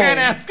know. You can't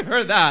ask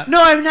her that.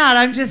 No, I'm not.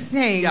 I'm just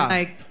saying, Yeah.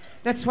 like,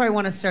 that's where I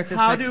want to start this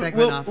How next do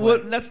segment off well,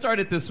 with. let's start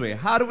it this way.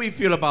 How do we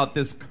feel about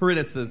this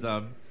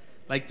criticism?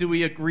 Like, do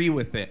we agree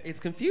with it? It's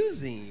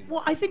confusing.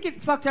 Well, I think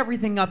it fucked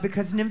everything up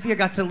because Nymphia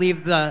got to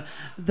leave the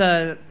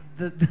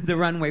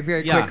runway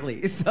very Yeah.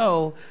 quickly.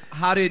 So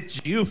How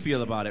did you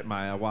feel about it,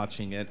 Maya,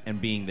 watching it and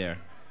being there?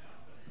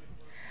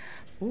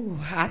 Ooh,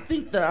 I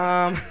think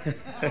I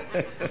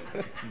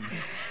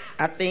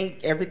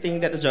think everything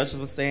that the judges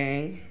were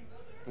saying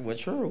was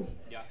true.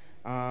 Yeah.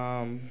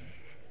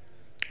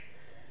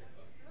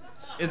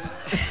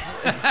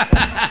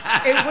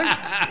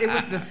 it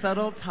was the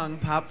subtle tongue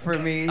pop for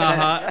me.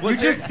 Uh-huh. You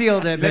just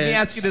sealed it, Let me bitch.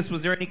 ask you this: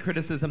 was there any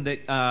criticism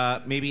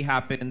that maybe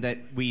happened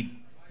that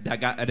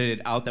got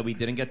edited out that we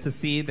didn't get to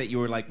see that you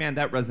were like, man,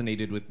 that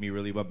resonated with me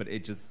really well, but they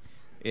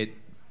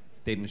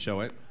didn't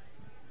show it?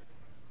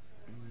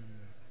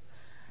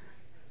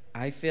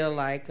 I feel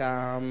like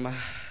a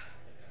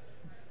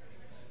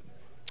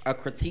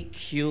critique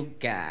Q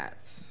got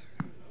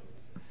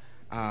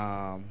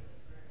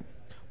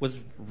was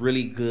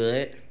really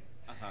good,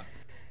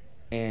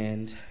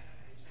 and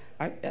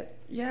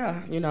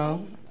yeah, you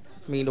know,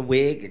 I mean the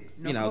wig,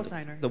 No you know,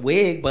 cosigner. the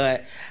wig,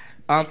 but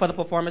for the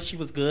performance she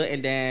was good,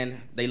 and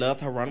then they loved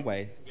her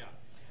runway. Yeah.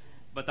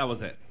 But that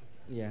was it.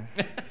 Yeah.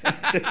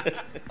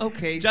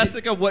 Okay.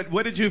 Jessica, what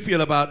did you feel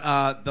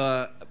about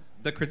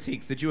the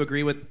critiques? Did you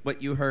agree with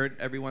what you heard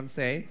everyone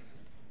say?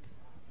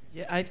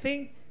 Yeah, I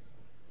think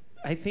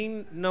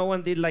no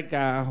one did like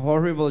a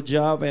horrible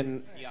job,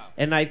 and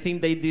I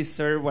think they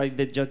deserve what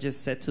the judges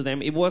said to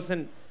them. It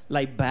wasn't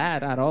like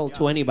bad at all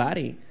to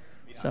anybody,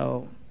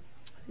 so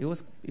it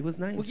was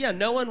nice. Well, yeah,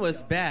 no one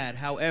was bad.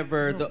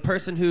 However, the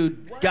person who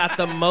got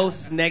the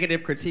most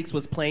negative critiques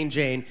was Plain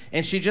Jane,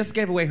 and she just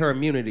gave away her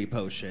immunity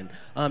potion.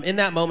 In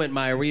that moment,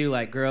 Maya, were you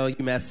like, girl, you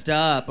messed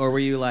up? Or were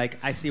you like,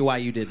 I see why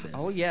you did this?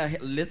 Oh yeah,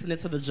 listening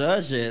to the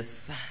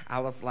judges, I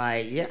was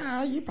like,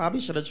 yeah, you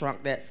probably should have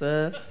drunk that,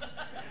 sis.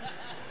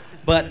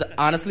 But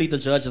honestly, the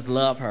judges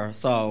love her,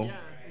 so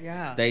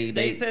Yeah.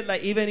 They said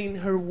like even in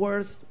her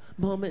worst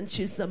moment,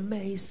 she's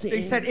amazing.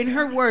 They said in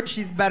her work,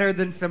 she's better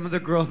than some of the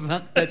girls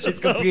that she's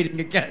competing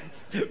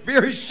against.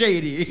 Very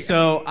shady.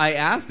 So I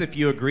asked if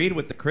you agreed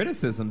with the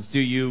criticisms. Do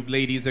you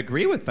ladies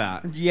agree with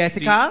that?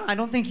 Jessica, I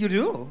don't think you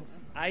do.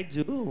 I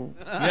do.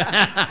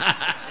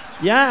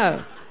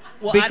 Yeah.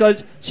 Well,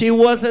 Because she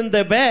wasn't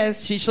the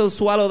best. She should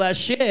swallow that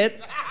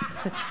shit.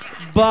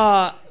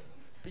 But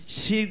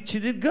she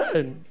did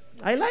good.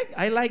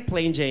 I like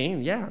Plain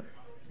Jane. Yeah.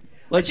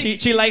 Well,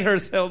 she like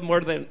herself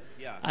more than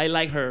I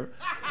like her,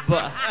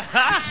 but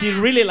she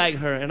really like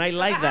her, and I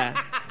like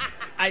that.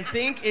 I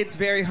think it's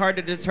very hard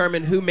to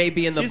determine who may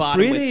be in the She's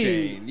bottom with pretty.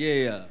 Jane.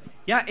 Yeah.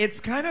 Yeah, it's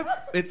kind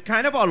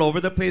of all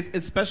over the place,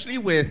 especially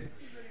with,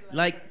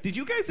 like, did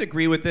you guys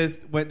agree with this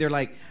when they're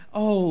like,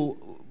 oh,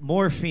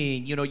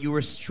 morphine, you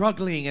were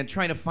struggling and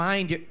trying to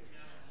find your...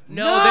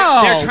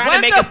 No, they're trying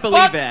to make us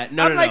believe that.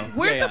 No, I'm no, like, no.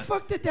 where Yeah, the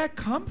fuck did that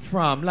come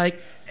from? Like,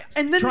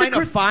 And then trying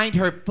to find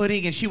her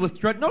footing, and she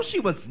was... No, she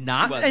was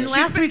not. She wasn't. And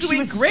last She's been week she doing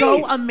was great.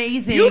 so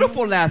amazing.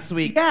 Beautiful last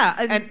week. Yeah,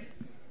 And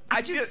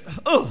I just...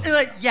 Ugh.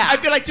 Like, yeah. I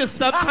feel like just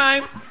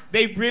sometimes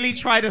they really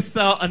try to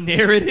sell a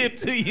narrative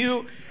to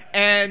you,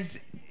 and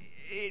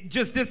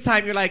just this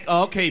time you're like,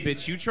 oh, okay,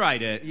 bitch, you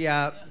tried it.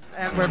 Yeah,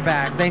 and we're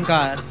back. Thank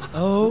God.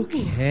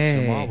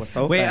 Okay. Jamal was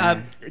so Wait,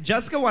 fine.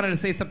 Jessica wanted to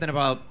say something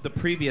about the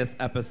previous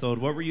episode.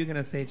 What were you going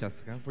to say,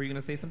 Jessica? Were you going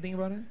to say something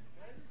about it?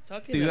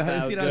 Talking Do you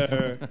about see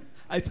that?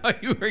 I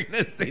thought you were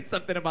going to say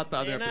something about the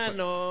other episode.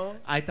 No.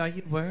 I thought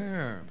you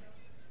were.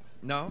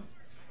 No?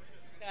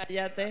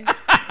 Cállate.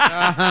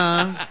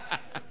 Uh-huh.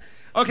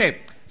 Okay,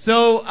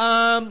 so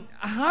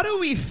how do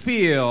we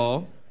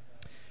feel?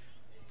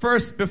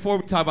 First, before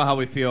we talk about how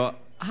we feel,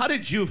 how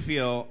did you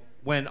feel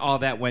when all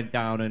that went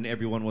down and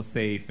everyone was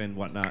safe and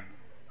whatnot?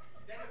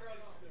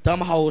 Dumb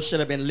hoes should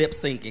have been lip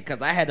syncing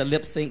because I had to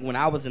lip sync when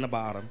I was in the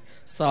bottom.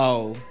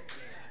 So,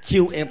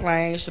 Cute and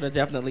Plain should have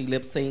definitely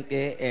lip synced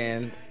it,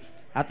 and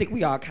I think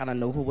we all kind of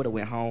know who would have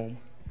went home.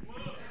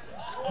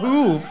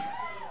 Who?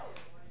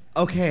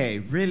 Okay,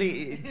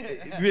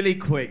 really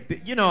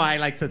quick. I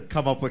like to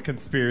come up with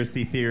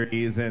conspiracy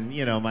theories and,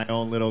 my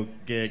own little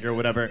gig or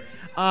whatever.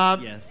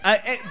 Yes.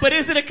 But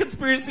is it a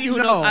conspiracy? Who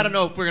No. knows? I don't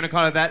know if we're going to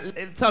call it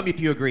that. Tell me if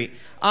you agree.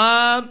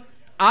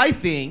 I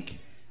think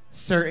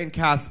certain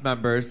cast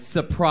members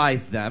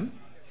surprised them,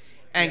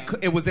 and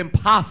it was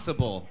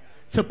impossible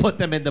to put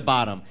them in the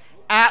bottom.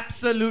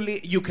 Absolutely,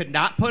 you could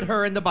not put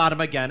her in the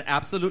bottom again.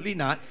 Absolutely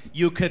not.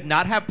 You could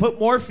not have put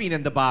Morphine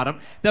in the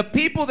bottom. The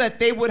people that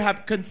they would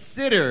have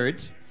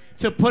considered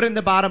to put in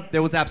the bottom,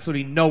 there was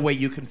absolutely no way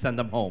you can send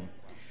them home.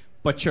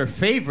 But your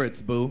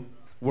favorites, boo,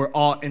 were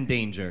all in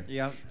danger.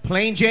 Yep.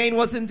 Plain Jane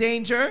was in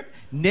danger,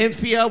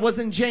 Nymphia was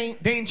in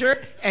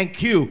danger, and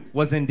Q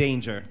was in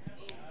danger.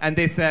 And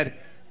they said,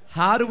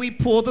 how do we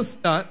pull the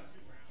stunt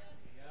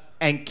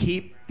and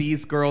keep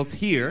these girls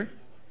here?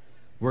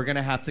 We're going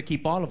to have to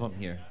keep all of them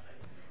here.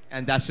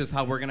 And that's just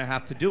how we're going to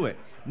have to do it.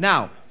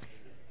 Now,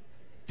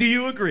 do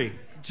you agree?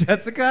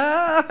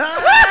 Jessica?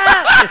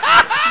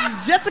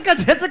 Jessica.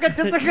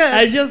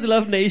 I just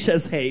love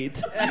Naysha's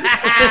hate.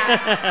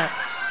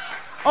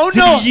 Oh Do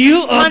no,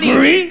 you honey,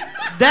 agree?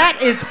 That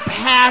is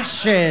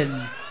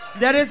passion.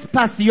 That is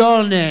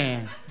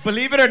passione.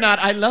 Believe it or not,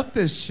 I love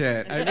this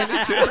shit. I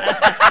really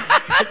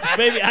do.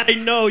 Baby, I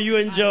know you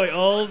enjoy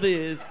all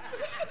this.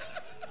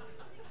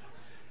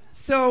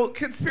 So,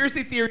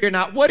 conspiracy theory or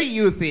not, what do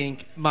you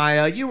think,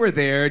 Maya? You were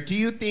there. Do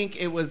you think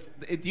they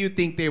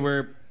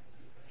were,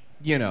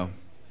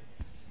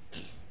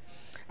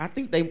 I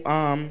think they,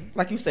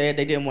 like you said,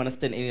 they didn't want to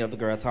send any of the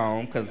girls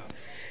home because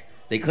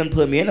they couldn't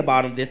put me in the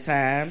bottom this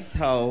time.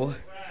 So,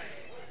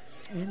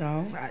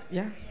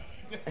 yeah.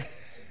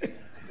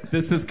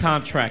 This is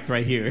contract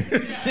right here.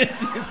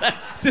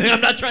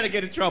 I'm not trying to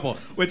get in trouble,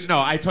 which, no,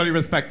 I totally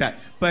respect that.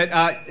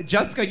 But,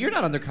 Jessica, you're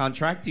not under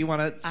contract. Do you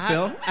want to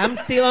still? I'm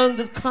still on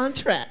the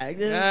contract.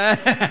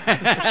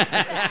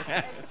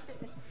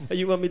 What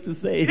you want me to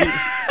say?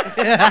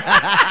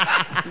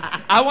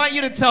 I want you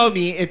to tell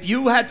me if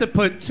you had to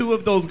put two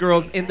of those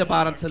girls in the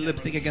bottom to lip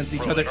sync against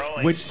each other,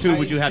 which two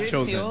would you have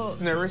chosen? Feel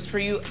nervous for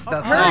you.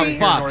 That's Oh,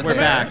 fuck, we're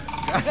back.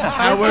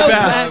 We're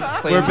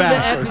back. We're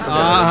back.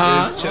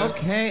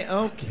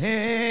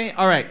 Okay.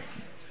 All right.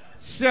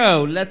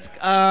 So let's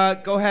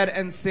go ahead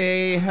and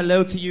say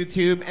hello to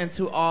YouTube and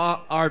to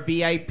all our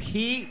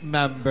VIP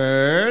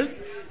members.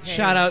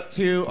 Shout out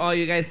to all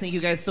you guys. Thank you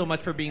guys so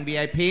much for being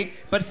VIP.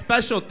 But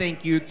special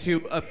thank you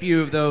to a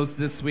few of those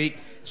this week.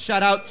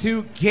 Shout out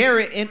to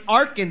Garrett in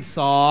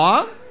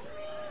Arkansas.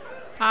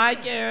 Hi,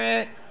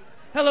 Garrett.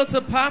 Hello to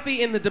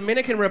Poppy in the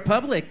Dominican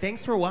Republic.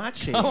 Thanks for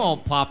watching. Oh,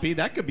 Poppy,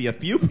 that could be a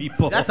few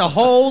people. That's a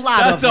whole lot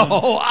That's of a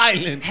them. whole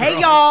island.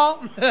 Hey,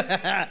 girl.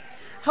 y'all.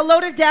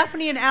 Hello to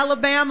Daphne in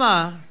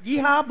Alabama.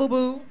 Yeehaw,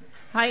 boo-boo.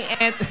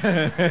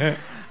 Hi,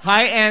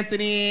 Hi,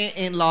 Anthony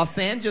in Los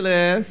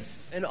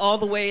Angeles. And all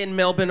the way in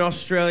Melbourne,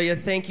 Australia,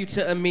 thank you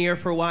to Amir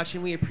for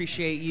watching. We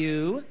appreciate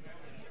you.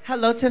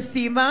 Hello to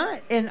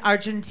Fima in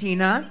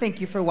Argentina.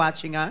 Thank you for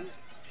watching us.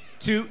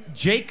 To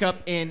Jacob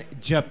in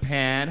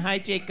Japan. Hi,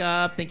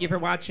 Jacob. Thank you for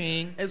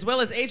watching. As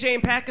well as AJ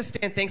in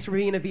Pakistan. Thanks for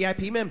being a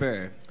VIP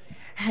member.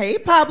 Hey,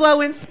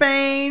 Pablo in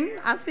Spain.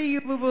 I see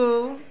you,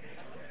 boo-boo.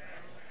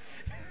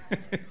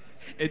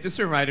 It just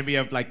reminded me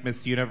of like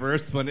Miss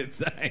Universe when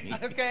it's like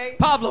Okay.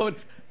 Pablo in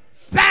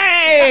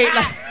Spain.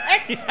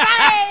 Spain!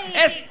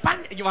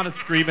 Spain. You want to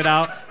scream it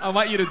out? I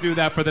want you to do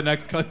that for the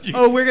next country.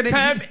 Oh, we're gonna-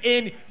 Tem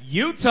in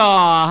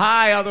Utah.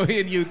 Hi, all the way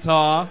in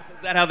Utah.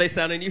 Is that how they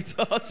sound in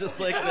Utah? Just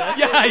like that?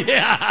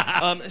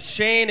 Yeah.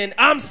 Shane in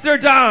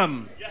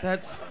Amsterdam.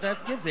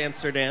 That gives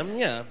Amsterdam,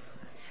 yeah.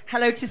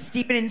 Hello to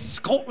Stephen in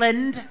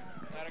Scotland.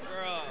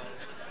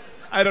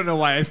 I don't know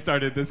why I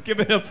started this. Give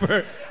it up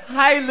for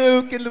hi,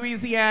 Luke in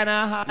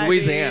Louisiana. Hi,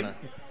 Louisiana.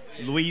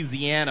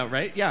 Louisiana,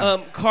 right?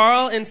 Yeah.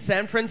 Carl in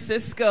San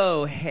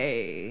Francisco.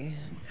 Hey.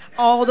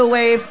 All the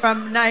way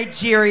from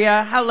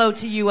Nigeria. Hello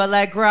to you,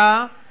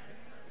 Allegra.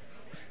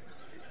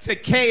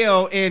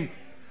 Takeo in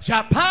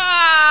Japan.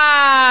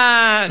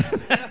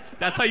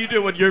 That's how you do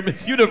it when you're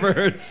Miss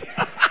Universe.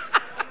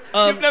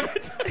 You've never.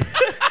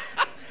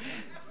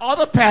 All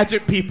the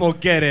pageant people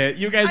get it.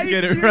 You guys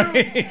get it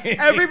right.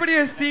 Everybody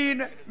has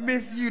seen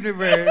Miss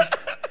Universe.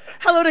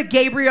 Hello to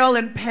Gabriel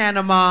in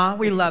Panama.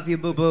 We love you,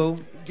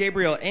 boo-boo.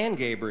 Gabriel and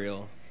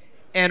Gabriel.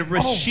 And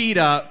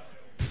Rashida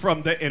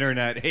from the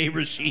internet. Hey,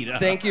 Rashida.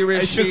 Thank you,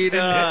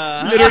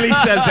 Rashida. It literally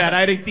says that.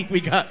 I didn't think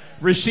we got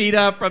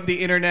Rashida from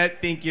the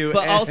internet. Thank you.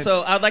 But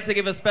also, I'd like to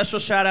give a special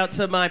shout out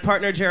to my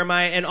partner,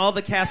 Jeremiah, and all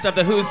the cast of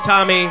The Who's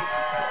Tommy.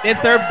 It's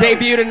their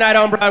debut tonight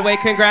on Broadway.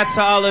 Congrats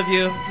to all of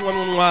you. Mwah,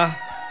 mwah, mwah.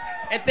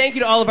 And thank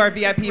you to all of our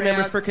VIP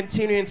members for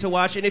continuing to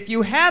watch. And if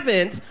you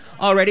haven't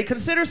already,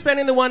 consider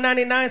spending the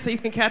 $1.99 so you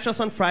can catch us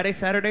on Friday,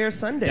 Saturday, or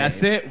Sunday.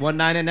 That's it.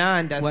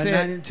 $1.99. That's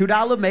it.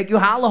 $2 make you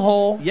holla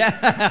hole. Yeah.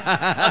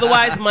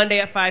 Otherwise, Monday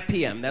at 5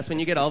 p.m. That's when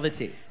you get all the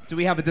tea. Do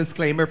we have a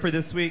disclaimer for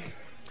this week?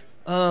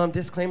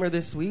 Disclaimer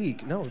this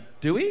week. No.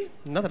 Do we?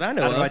 Not that I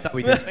know of. I thought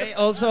we did. Hey,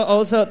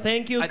 also,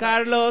 thank you,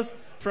 Carlos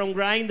from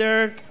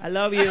Grindr. I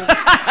love you.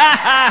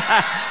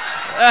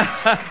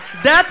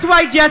 That's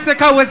why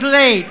Jessica was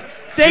late.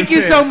 Thank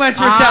you so much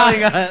for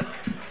telling us.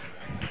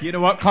 You know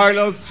what,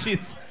 Carlos?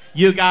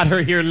 You got her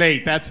here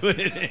late. That's what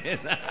it is.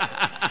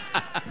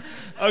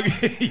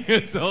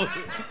 Okay, so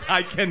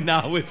I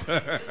cannot with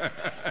her.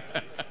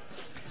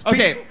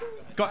 Okay,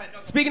 go ahead.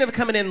 Speaking of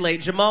coming in late,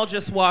 Jamal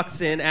just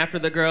walks in after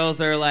the girls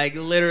are like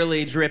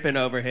literally dripping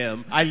over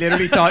him. I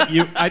literally thought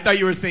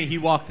you were saying he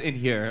walked in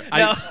here.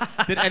 No.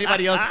 Did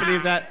anybody else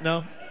believe that?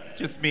 No,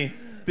 just me.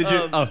 Did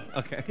you? Oh,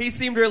 okay. He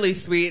seemed really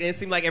sweet, and it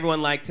seemed like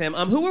everyone liked him.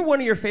 Who were one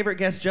of your favorite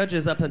guest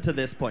judges up until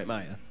this point,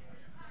 Maya?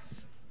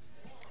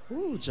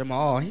 Ooh,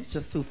 Jamal, he's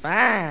just too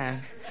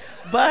fine.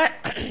 But,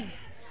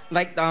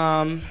 like,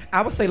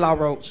 I would say La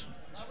Roche.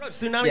 La Roche.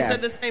 Tsunami Yes.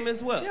 said the same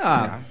as well.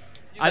 Yeah.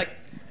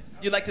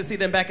 You'd like to see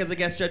them back as a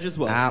guest judge as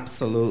well?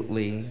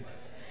 Absolutely.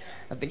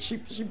 I think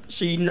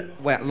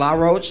La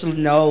Roche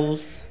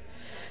knows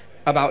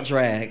about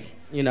drag,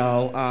 you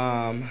know,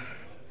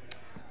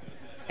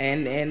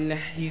 and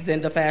he's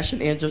in the fashion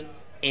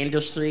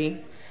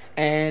industry,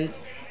 and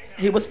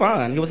he was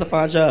fun. He was a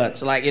fun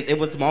judge. Like, it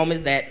was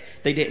moments that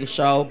they didn't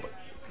show.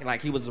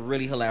 Like, he was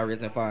really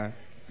hilarious and fun.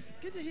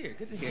 Good to hear.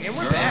 Good to hear. And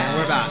we're back.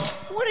 We're back.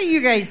 What are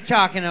you guys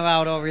talking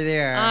about over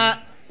there?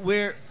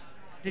 We'll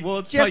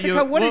Jessica, tell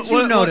you, what did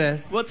you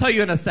notice? We'll tell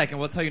you in a second.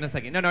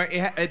 No,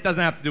 it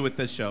doesn't have to do with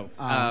this show.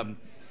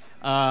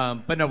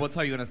 But no, we'll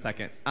tell you in a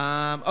second.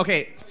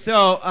 Okay,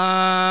 so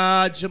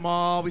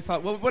Jamal, we saw.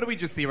 What did we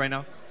just see right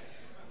now?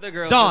 The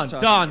girls.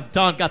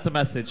 Dawn got the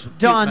message.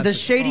 Dawn, Cute the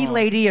message. shady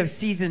lady of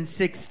season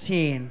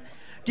 16.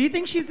 Do you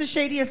think she's the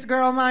shadiest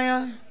girl,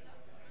 Maya?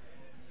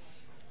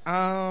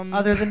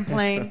 Other than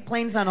Plane?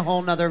 Plane's on a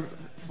whole nother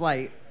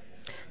flight.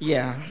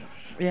 Yeah.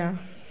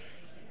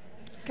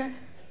 Okay.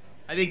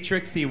 I think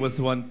Trixie was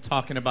the one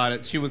talking about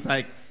it. She was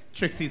like,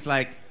 Trixie's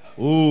like,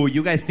 ooh,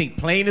 you guys think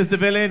Plane is the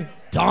villain?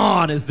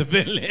 Dawn is the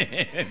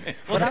villain.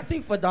 But I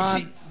think for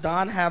Dawn,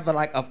 Dawn have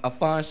a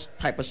fun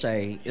type of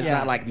shade. It's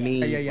not like me,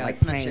 like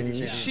it's not Plain. shady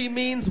shade. She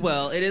means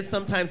well. It is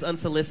sometimes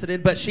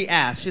unsolicited, but she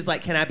asks. She's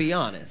like, can I be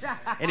honest?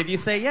 And if you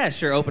say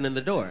yes, you're opening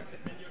the door.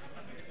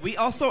 We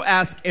also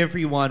ask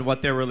everyone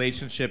what their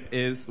relationship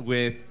is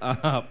with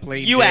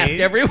Plain You Jane. asked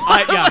everyone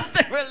yeah. what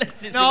their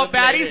relationship No, with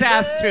Batty's Plain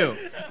is. asked too.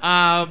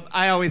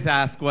 I always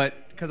ask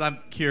because I'm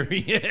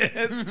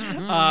curious.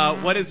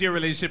 What is your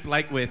relationship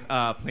like with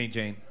Plain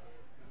Jane?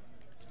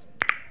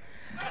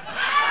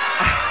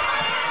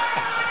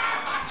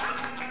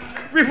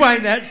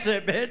 Rewind that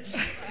shit, bitch.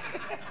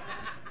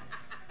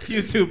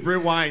 YouTube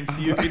rewind so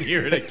you can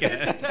hear it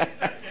again.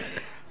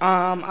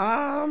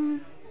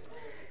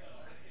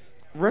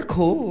 We're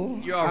cool.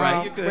 You're all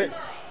right. You're good.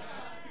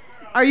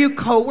 Are you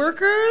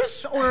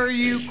coworkers or are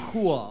you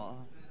cool?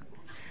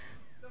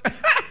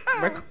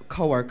 We're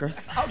coworkers.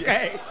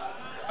 Okay.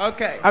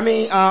 I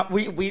mean,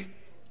 we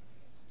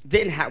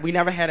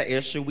never had an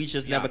issue. We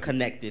just never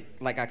connected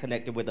like I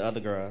connected with the other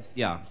girls.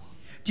 Yeah.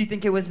 Do you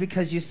think it was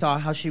because you saw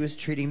how she was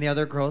treating the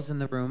other girls in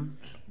the room?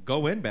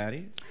 Go in,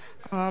 Batty.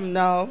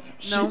 No.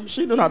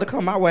 She knew not to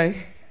come my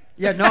way.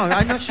 Yeah, no,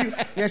 I know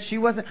she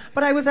wasn't.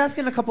 But I was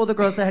asking a couple of the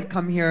girls that had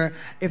come here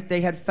if they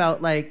had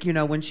felt like, you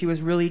know, when she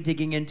was really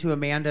digging into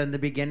Amanda in the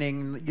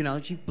beginning, you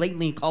know, she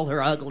blatantly called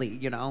her ugly,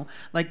 you know?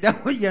 Like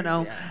that, you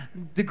know,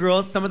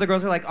 some of the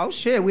girls were like, oh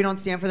shit, we don't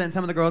stand for that. And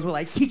some of the girls were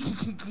like,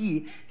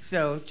 hee.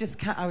 So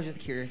I was just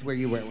curious where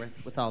you were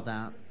with all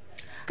that.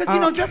 Because,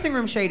 you know, dressing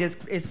room shade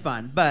is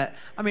fun. But,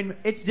 I mean,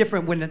 it's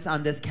different when it's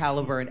on this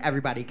caliber and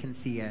everybody can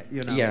see it,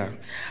 you know? Yeah.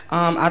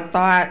 I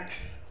thought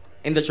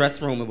in the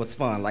dressing room, it was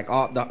fun. Like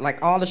all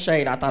the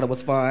shade, I thought it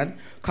was fun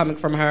coming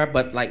from her.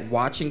 But like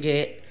watching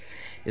it,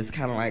 it's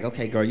kind of like,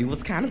 okay, girl, you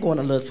was kind of going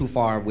a little too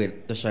far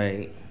with the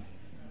shade.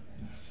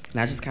 And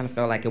I just kind of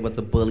felt like it was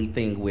a bully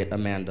thing with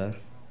Amanda.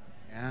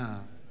 Yeah.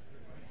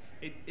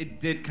 It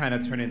did kind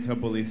of turn into a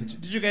bully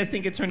situation. Did you guys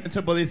think it turned into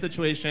a bully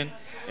situation?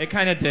 It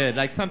kind of did.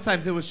 Like,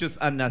 sometimes it was just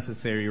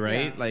unnecessary,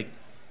 right? Yeah. Like,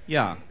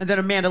 yeah. And then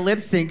Amanda lip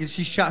synced and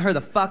she shut her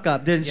the fuck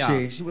up, didn't Yeah.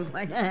 she? She was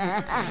like,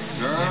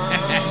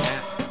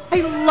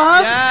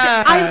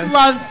 I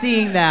love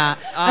seeing that.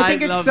 I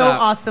think it's love so that.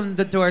 awesome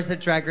the doors that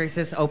Drag Race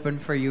has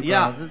opened for you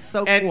girls. It's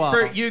so and cool.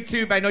 for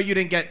YouTube, I know you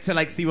didn't get to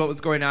like see what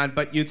was going on,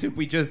 but YouTube,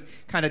 we just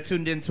kind of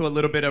tuned into a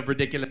little bit of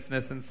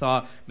ridiculousness and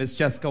saw Miss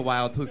Jessica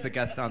Wilde, who's the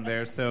guest on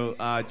there. So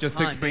just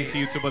to explain to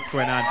YouTube what's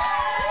going on.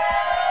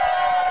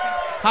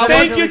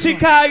 Thank you,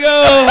 Chicago.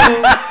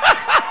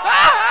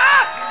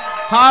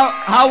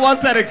 How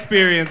was that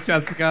experience,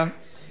 Jessica?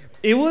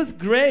 It was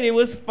great. It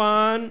was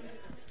fun.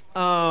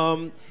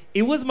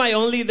 It was my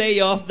only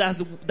day off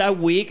that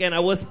week, and I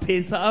was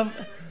pissed off.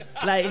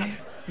 Like,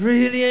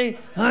 really?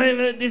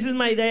 This is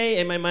my day?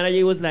 And my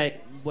manager was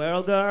like,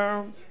 well,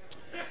 girl,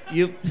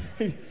 you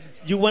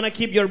want to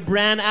keep your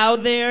brand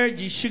out there?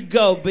 You should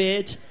go,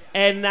 bitch.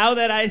 And now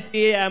that I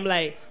see it, I'm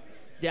like,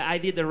 yeah, I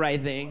did the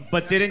right thing.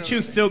 But didn't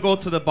you still go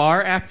to the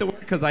bar afterward?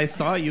 Because I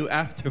saw you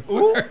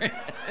afterward.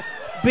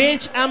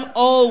 Bitch, I'm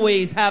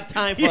always have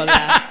time for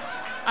that.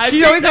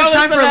 She always has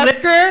time for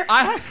liquor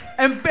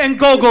and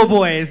go-go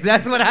boys.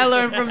 That's what I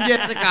learned from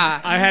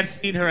Jessica. I had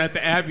seen her at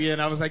the Abbey,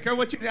 and I was like, girl,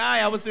 what you doing?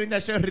 I was doing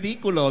that show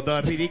Ridículo,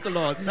 the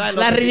Ridículo.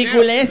 La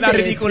ridiculez. La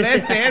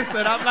ridiculez.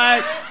 And I'm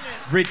like,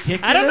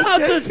 ridiculous? I don't know how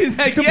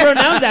to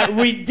pronounce that.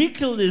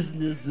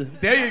 Ridiculousness.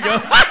 There you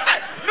go.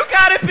 You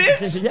got it,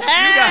 bitch.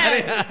 Yeah.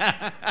 You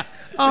got it.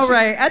 All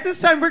right. At this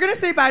time, we're going to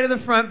say bye to the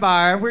front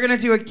bar. We're going to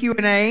do a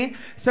Q&A.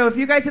 So if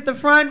you guys at the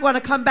front want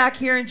to come back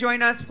here and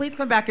join us, please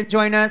come back and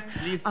join us.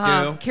 Please do.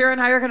 Kira and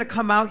I are going to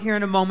come out here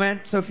in a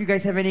moment. So if you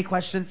guys have any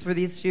questions for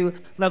these two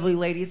lovely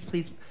ladies,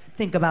 please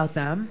think about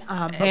them.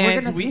 But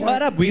we're gonna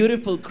What a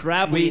beautiful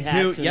crowd we had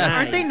do, tonight. yes.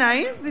 Aren't they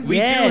nice? We do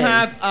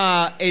Yes.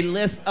 have a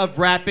list of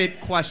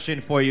rapid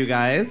questions for you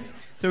guys.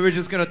 So we're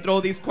just going to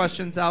throw these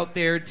questions out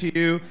there to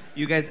you.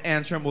 You guys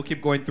answer them. We'll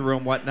keep going through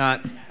them,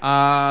 whatnot.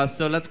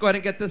 So let's go ahead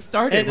and get this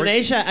started. And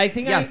Naysha, I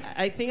think Yes.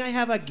 I think I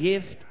have a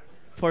gift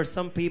for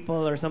some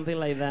people or something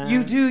like that.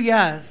 You do,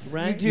 yes.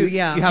 Right? You do,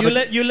 yeah. you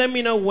have You let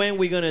me know when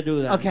we're gonna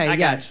do that. Okay, I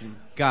yes. got you.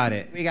 Got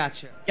it. We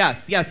got you.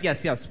 Yes.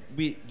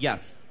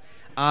 Yes.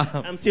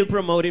 I'm still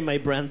promoting my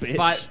brand,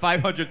 bitch.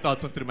 500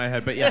 thoughts went through my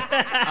head, but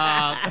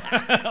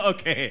yeah.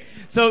 Okay.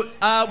 So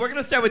we're going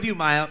to start with you,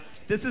 Maya.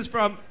 This is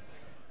from,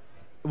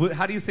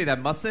 how do you say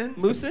that? Musin?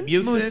 Musin?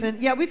 Musin.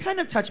 Yeah, we kind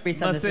of touched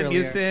base on this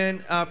earlier.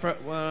 Musin.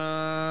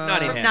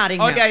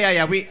 Nottingham. Oh,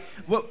 yeah.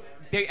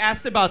 They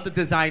asked about the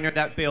designer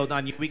that bailed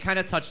on you. We kind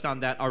of touched on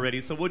that already,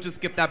 so we'll just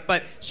skip that.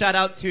 But shout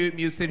out to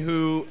Musin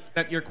who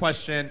sent your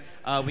question.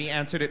 We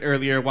answered it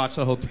earlier. Watch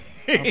the whole thing.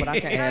 Oh, but I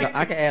can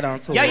add on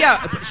to it.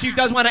 Yeah. She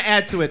does want to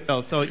add to it,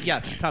 though. So,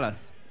 yes, tell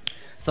us.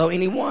 So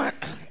anyone...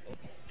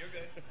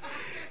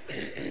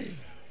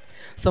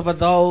 So for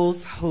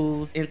those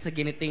who's into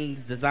getting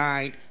things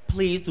designed,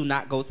 please do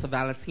not go to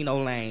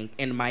Valentino Lane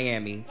in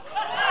Miami.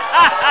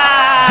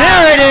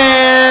 There it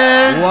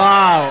is!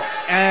 Wow.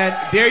 And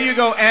there you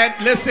go. And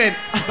listen,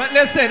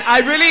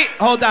 I really,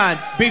 hold on.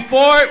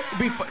 Before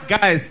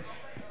guys,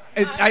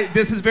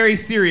 this is very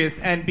serious.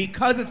 And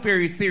because it's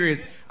very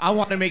serious, I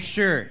want to make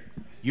sure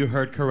you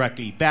heard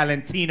correctly.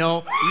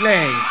 Valentino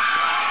Lane.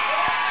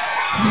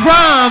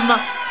 From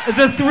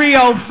the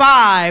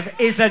 305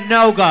 is a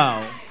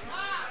no-go.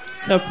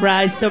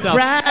 Surprise,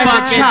 surprise.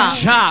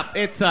 Fucking chop.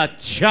 It's a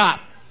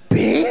chop.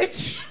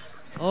 Bitch!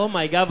 Oh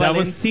my God, That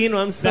was- Valentino,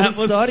 I'm so that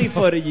was sorry so-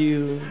 for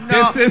you.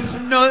 This is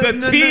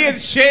the tea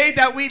and shade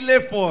that we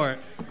live for.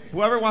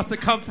 Whoever wants to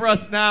come for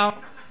us now,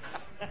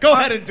 go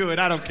ahead and do it.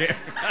 I don't care.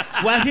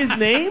 What's his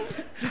name?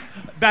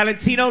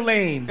 Valentino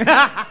Lane.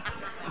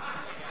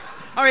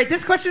 All right,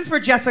 this question's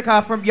for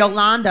Jessica from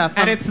Yolanda.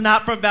 And it's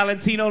not from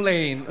Valentino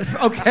Lane.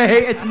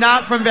 Okay, it's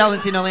not from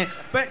Valentino Lane.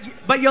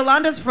 But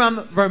Yolanda's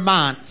from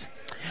Vermont.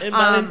 And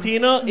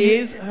Valentino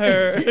is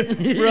her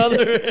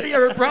brother.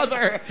 Your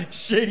brother.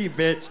 Shitty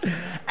bitch.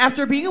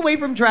 After being away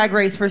from Drag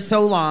Race for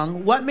so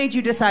long, what made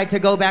you decide to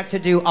go back to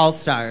do All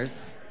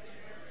Stars?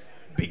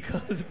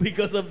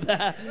 Because of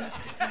that.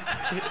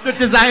 The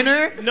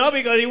designer? No,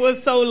 because it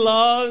was so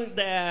long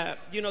that,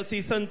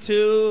 season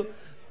 2,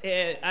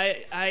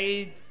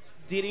 I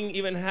didn't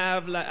even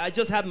have, I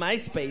just had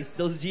MySpace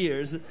those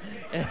years.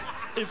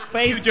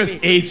 You just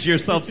aged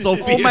yourself so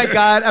Oh my fierce.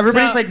 God!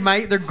 Everybody's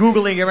they're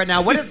Googling it right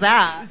now. What is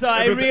that? So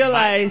I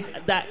realized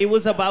that it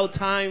was about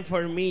time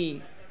for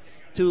me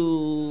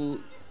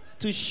to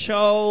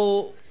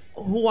show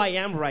who I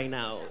am right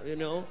now,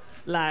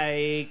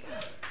 like...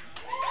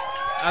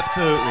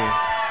 Absolutely.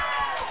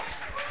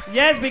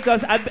 Yes,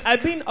 because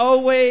I've been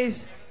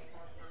always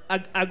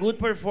a good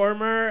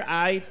performer.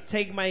 I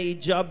take my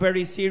job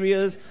very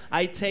serious.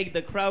 I take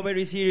the crowd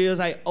very serious.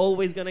 I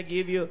always gonna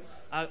give you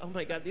Oh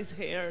my God, this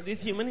hair,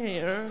 this human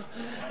hair.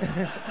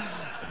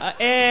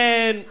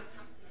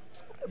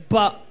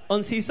 But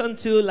on season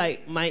 2,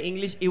 like my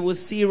English, it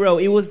was zero.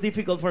 It was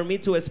difficult for me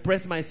to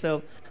express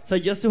myself. So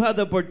just to have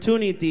the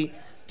opportunity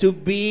to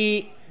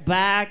be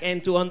back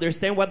and to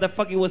understand what the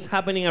fuck it was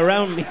happening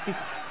around me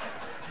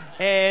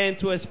and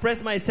to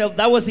express myself,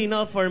 that was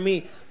enough for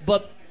me.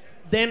 But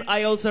then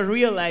I also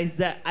realized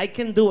that I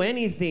can do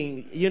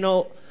anything. You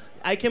know,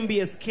 I can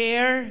be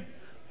scared,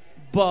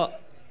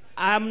 but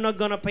I'm not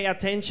gonna pay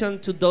attention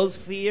to those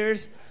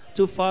fears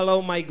to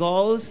follow my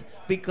goals,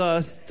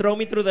 because throw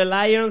me through the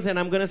lions and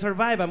I'm gonna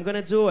survive. I'm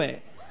gonna do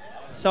it.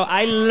 So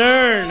I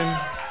learned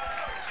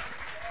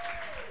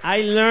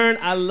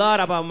a lot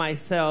about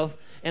myself,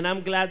 and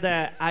I'm glad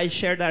that I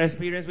shared that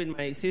experience with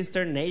my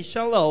sister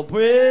Naysha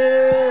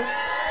Lopez.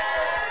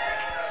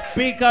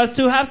 Because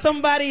to have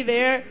somebody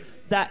there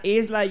that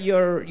is like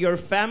your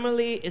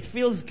family, it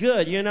feels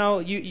good, you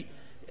know.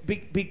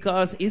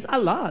 Because it's a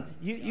lot.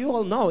 You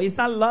all know it's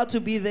a lot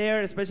to be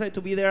there, especially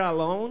to be there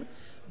alone.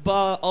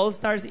 But All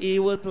Stars, it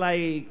was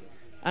like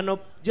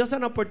just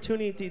an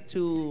opportunity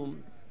to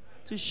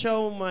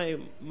show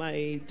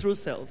my true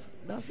self.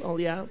 That's all,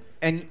 yeah.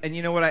 And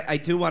you know what, I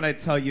do want to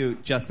tell you,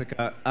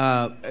 Jessica,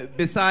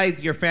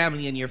 besides your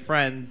family and your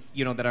friends,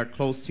 you know, that are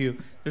close to you,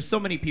 there's so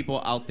many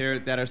people out there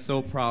that are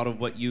so proud of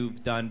what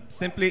you've done.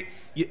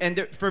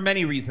 For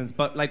many reasons,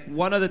 but like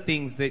one of the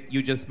things that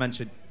you just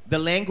mentioned, the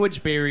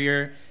language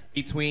barrier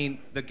between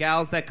the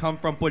gals that come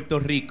from Puerto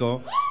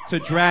Rico to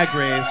Drag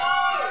Race,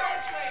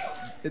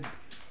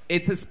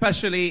 it's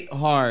especially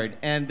hard.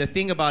 And the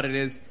thing about it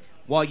is,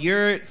 while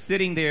you're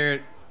sitting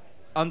there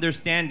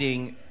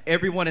understanding,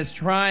 everyone is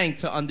trying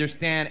to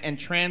understand and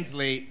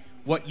translate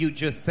what you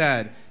just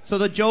said. So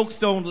the jokes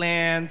don't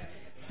land,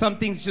 some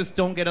things just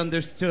don't get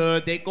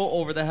understood, they go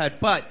over the head.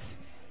 But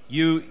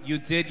you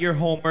did your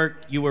homework,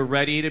 you were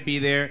ready to be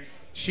there.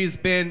 She's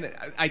been,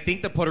 I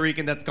think, the Puerto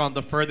Rican that's gone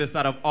the furthest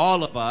out of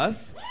all of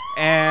us.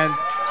 And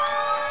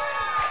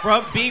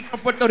from being from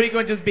Puerto Rico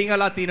and just being a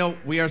Latino,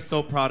 we are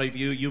so proud of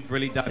you. You've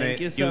really done it. Thank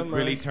you so much.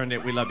 Really turned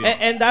it. We love you.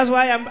 And that's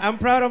why I'm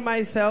proud of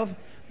myself,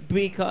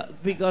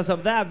 because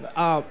of that.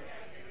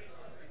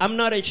 I'm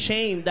not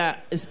ashamed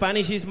that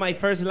Spanish is my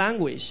first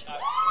language.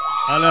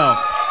 Hello.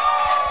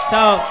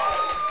 So,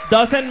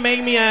 doesn't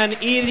make me an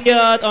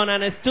idiot or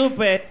an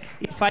stupid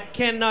if I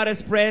cannot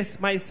express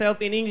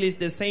myself in English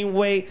the same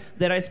way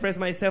that I express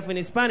myself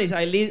in Spanish.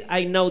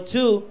 I know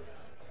two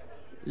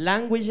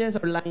languages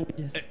or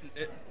languages.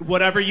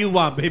 Whatever you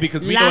want, baby,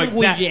 because we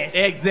languages.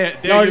 know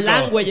exactly. Or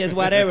languages,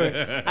 whatever.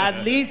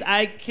 At least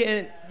I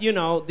can,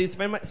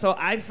 defend so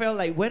I felt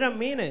like, wait a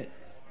minute,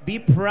 be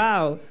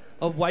proud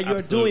of what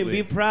you're doing.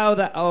 Be proud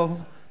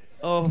of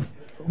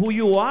who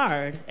you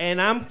are.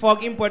 And I'm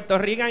fucking Puerto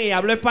Rican y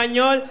hablo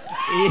español.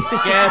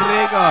 Qué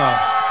rico.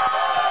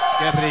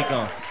 Qué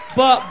rico.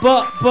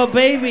 But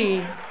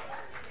baby,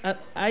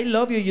 I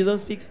love you. You don't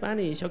speak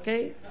Spanish,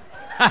 okay?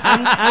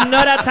 I'm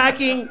not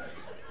attacking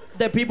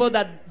the people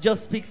that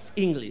just speak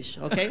English,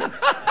 okay?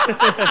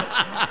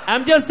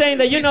 I'm just saying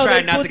that, they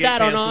put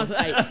that on us.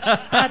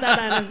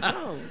 Like,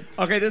 no.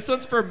 Okay, this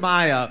one's for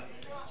Maya.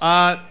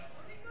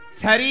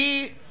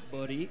 Teddy...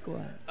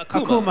 Boricua.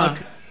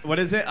 Akuma. What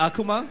is it?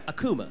 Akuma?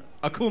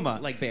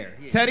 Akuma. Like bear.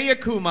 Yeah. Teddy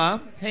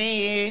Akuma.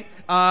 Hey.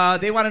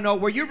 They want to know,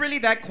 were you really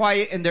that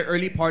quiet in the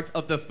early parts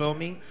of the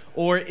filming?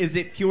 Or is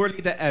it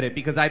purely the edit?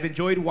 Because I've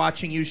enjoyed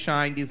watching you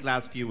shine these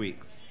last few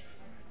weeks.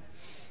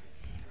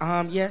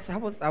 Yes, I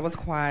was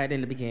quiet in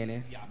the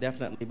beginning,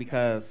 definitely,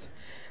 because,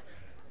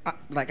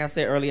 like I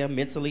said earlier,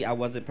 mentally I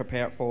wasn't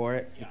prepared for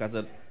it because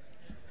of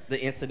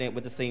the incident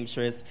with the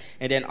seamstress,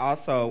 and then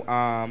also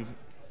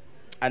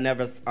I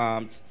never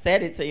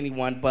said it to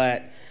anyone,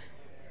 but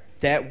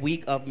that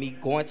week of me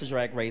going to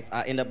Drag Race,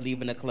 I ended up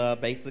leaving the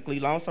club. Basically,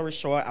 long story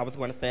short, I was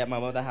going to stay at my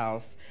mother's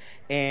house,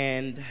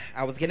 and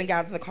I was getting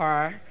out of the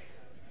car,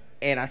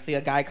 and I see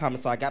a guy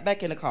coming, so I got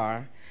back in the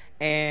car,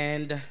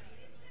 and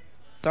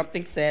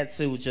something said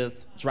to just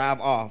drive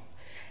off,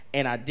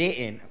 and I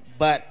didn't.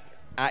 But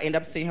I end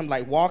up seeing him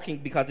like walking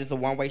because it's a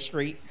one-way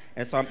street,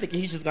 and so I'm thinking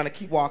he's just gonna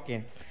keep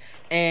walking.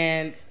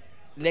 And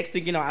next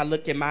thing you know, I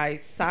look in my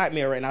side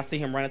mirror and I see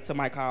him running to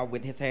my car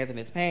with his hands in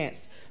his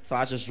pants. So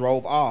I just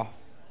drove off,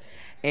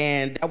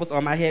 and that was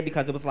on my head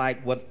because it was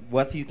like,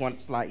 was he going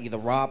to like either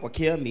rob or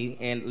kill me?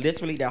 And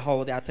literally that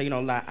whole day, I tell you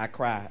no lie, I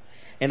cried,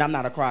 and I'm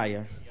not a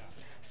crier.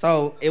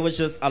 So it was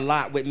just a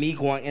lot with me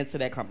going into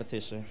that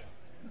competition.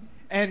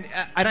 And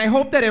I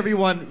hope that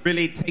everyone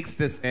really takes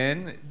this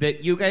in,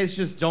 that you guys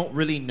just don't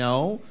really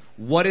know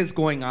what is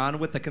going on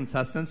with the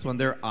contestants when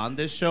they're on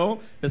this show,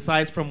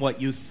 besides from what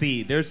you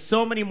see. There's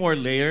so many more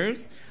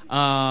layers.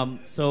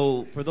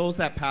 So for those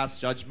that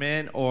pass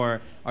judgment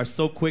or are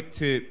so quick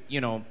to,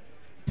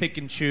 pick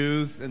and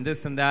choose and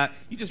this and that,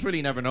 you just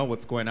really never know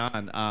what's going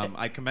on.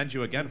 I commend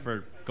you again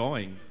for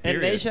going.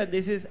 Period. And Naysha,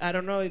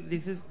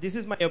 this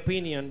is my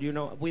opinion.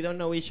 We don't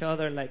know each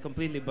other like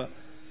completely, but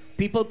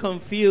people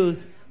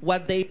confuse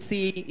what they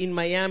see in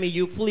Miami.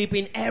 You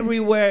flipping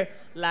everywhere.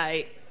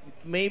 Like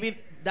maybe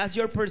that's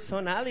your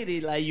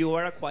personality. Like you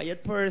are a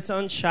quiet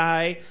person,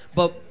 shy,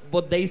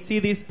 but they see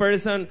this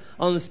person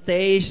on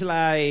stage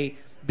like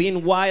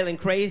being wild and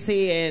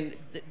crazy, and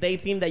they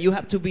think that you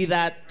have to be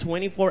that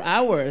 24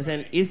 hours,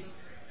 and it's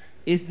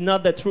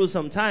not the truth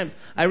sometimes.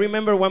 I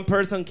remember one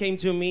person came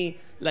to me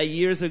like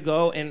years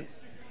ago, and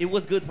it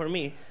was good for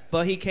me,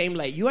 but he came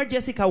like, you are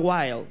Jessica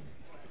Wilde.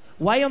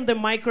 Why on the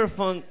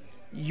microphone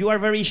you are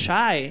very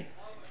shy?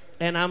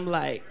 And I'm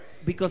like,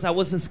 because I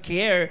was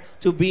scared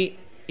to be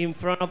in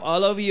front of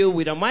all of you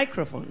with a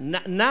microphone.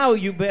 Now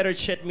you better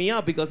shut me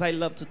up because I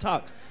love to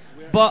talk.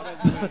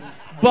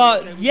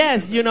 But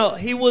yes, you know,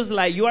 he was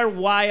like, you are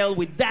wild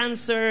with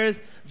dancers,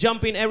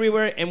 jumping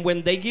everywhere. And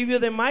when they give you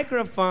the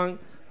microphone,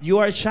 you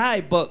are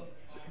shy. But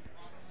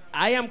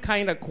I am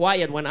kind of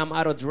quiet when I'm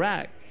out of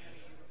drag.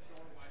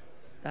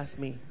 That's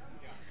me.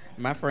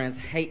 My friends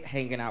hate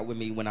hanging out with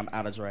me when I'm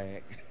out of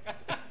drag.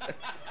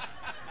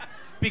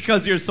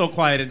 Because you're so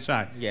quiet and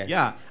shy. Yes.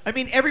 Yeah. I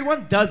mean,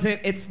 everyone doesn't,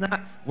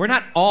 we're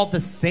not all the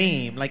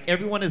same. Like,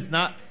 everyone is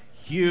not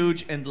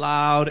huge and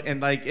loud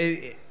and like,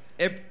 it's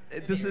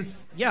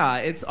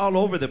all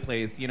over the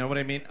place. You know what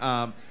I mean?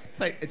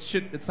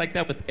 It's like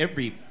that with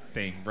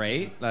everything,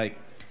 right? Like,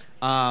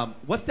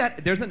 what's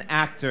that? There's an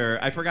actor,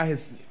 I forgot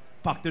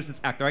there's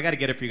this actor, I gotta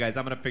get it for you guys,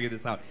 I'm gonna figure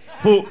this out,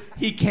 who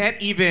he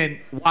can't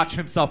even watch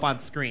himself on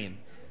screen.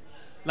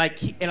 Like,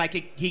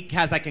 he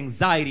has like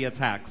anxiety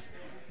attacks.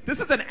 This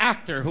is an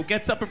actor who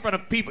gets up in front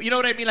of people, you know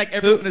what I mean? Like,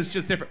 everyone is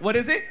just different. What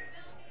is it?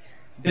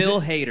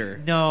 Bill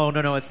Hader. No,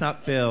 it's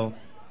not Bill.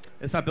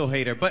 It's not Bill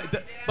Hader.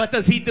 But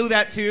does he do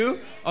that too?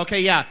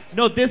 Okay, yeah.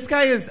 No, this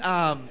guy is,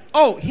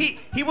 he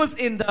was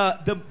in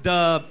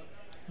the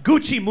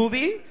Gucci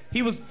movie.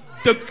 He was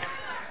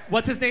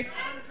what's his name?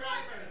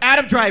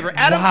 Adam Driver.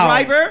 Adam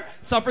Driver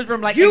suffers from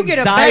like you anxiety.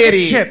 Get a bag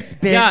of chips,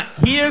 bitch. Yeah,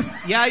 he is.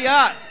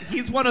 Yeah.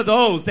 He's one of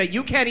those that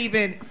you can't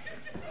even.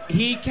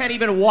 He can't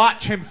even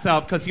watch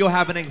himself because he'll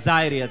have an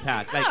anxiety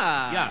attack. Like,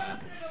 yeah.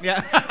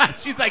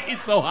 She's like,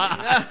 he's so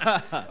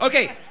hot.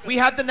 Okay, we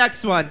have the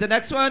next one. The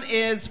next one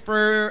is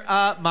for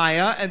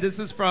Mhi'ya, and this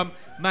is from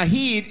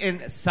Mahid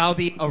in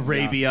Saudi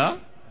Arabia.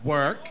 Yes.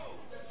 Work.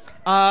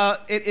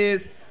 It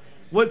is.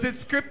 Was it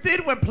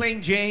scripted when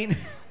playing Jane?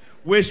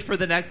 Wish for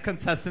the next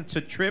contestant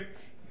to trip,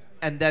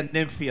 and then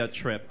Nymphia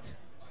tripped.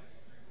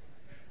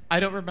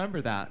 I don't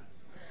remember that.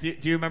 Do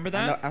you remember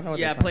that? I know what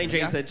Yeah, they're Plain talking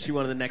Jane about. said she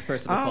wanted the next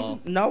person to fall.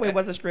 No, it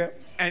was a script.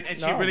 And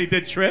she No. really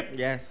did trip?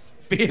 Yes.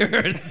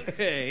 Beard.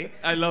 Okay.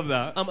 I love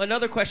that.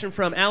 Another question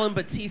from Alan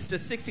Batista,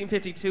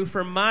 1652,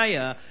 for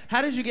Mhi'ya.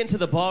 How did you get into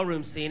the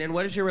ballroom scene, and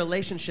what is your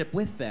relationship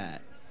with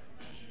that?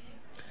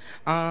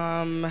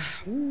 In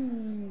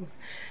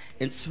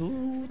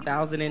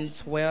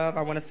 2012,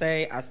 I want to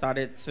say, I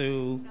started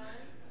to.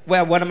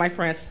 Well, one of my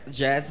friends,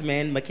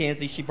 Jasmine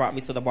McKenzie, she brought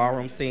me to the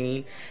ballroom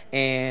scene,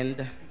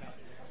 and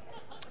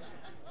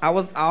I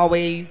was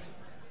always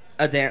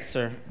a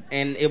dancer,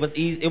 and it was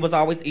easy. It was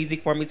always easy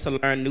for me to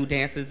learn new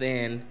dances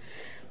and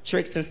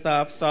tricks and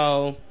stuff.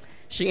 So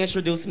she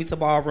introduced me to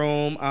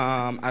ballroom.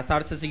 I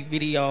started to see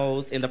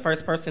videos, and the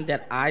first person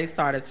that I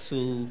started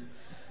to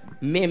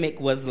mimic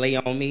was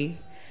Leomi.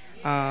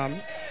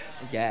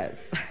 Yes,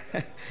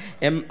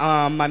 and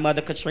my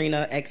mother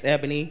Katrina, ex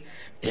Ebony,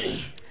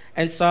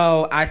 and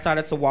so I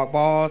started to walk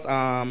balls.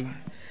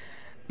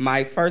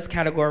 My first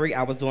category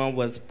I was doing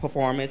was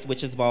performance,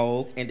 which is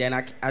Vogue, and then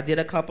I did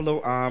a couple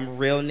of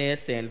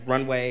realness and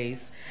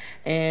runways,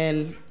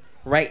 and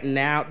right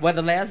now, well,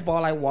 the last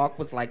ball I walked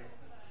was like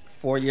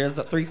 4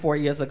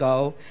 years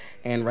ago,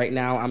 and right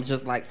now I'm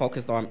just like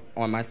focused on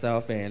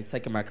myself and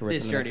taking my career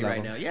This to the next journey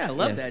level. right now. Yeah, I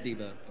love Yes. that,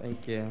 Diva.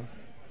 Thank you.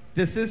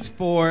 This is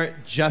for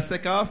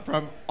Jessica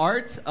from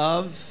Art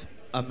of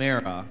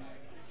Amara.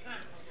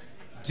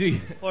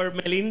 For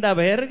Melinda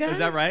Verga? Is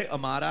that right?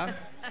 Amara?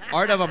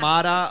 Art of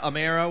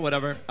Amara,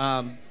 whatever.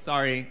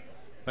 Sorry,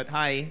 but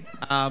hi.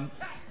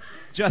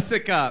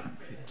 Jessica,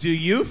 do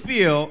you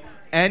feel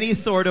any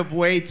sort of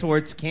way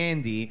towards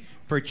Candy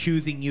for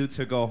choosing you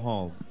to go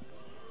home?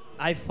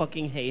 I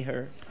fucking hate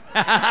her.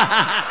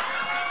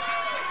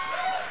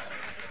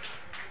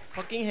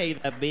 Fucking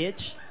hate that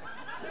bitch.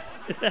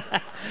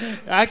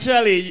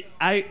 Actually,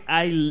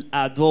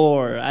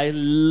 I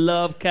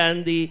love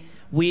Candy.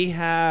 We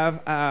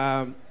have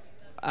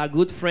a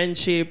good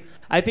friendship.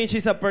 I think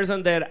she's a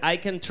person that I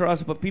can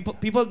trust, but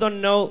people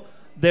don't know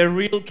the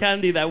real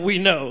Candy that we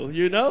know,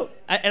 you know?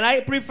 And I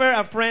prefer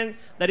a friend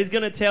that is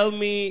going to tell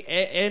me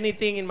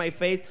anything in my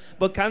face,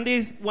 but Candy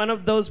is one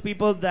of those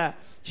people that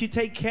she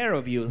take care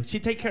of you. She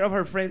take care of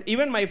her friends.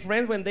 Even my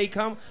friends, when they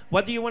come,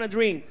 what do you want to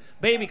drink?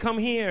 Baby, come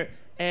here.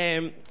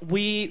 And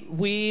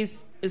we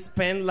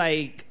spent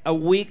like a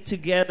week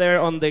together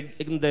on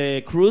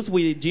the cruise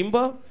with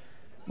Jimbo.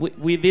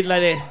 We did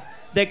like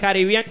the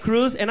Caribbean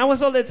cruise, and I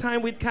was all the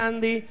time with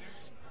Candy.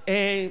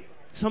 And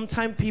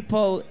sometimes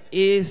people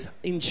is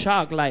in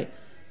shock, like,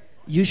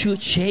 you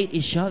should hate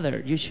each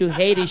other. You should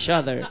hate each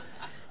other.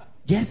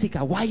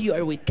 Jessica, why you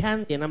are with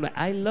Candy? And I'm like,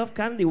 I love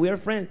Candy. We are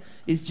friends.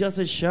 It's just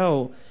a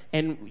show,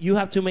 and you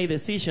have to make a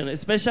decision,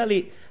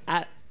 especially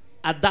at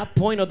that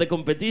point of the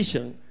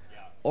competition.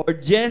 or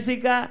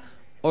Jessica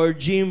or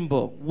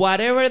Jimbo.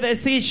 Whatever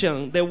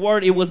decision, the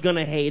world, it was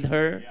gonna hate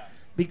her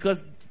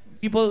because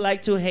people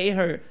like to hate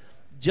her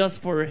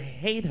just for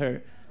hate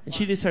her, and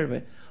she deserved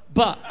it.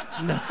 But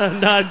no,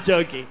 not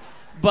joking.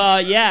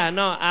 But yeah,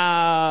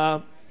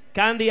 no.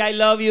 Candy, I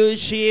love you.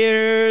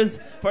 Cheers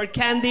for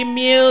Candy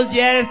Mills.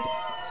 Yes,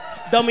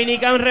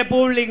 Dominican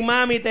Republic,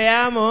 mami, te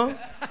amo.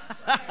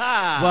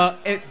 Well,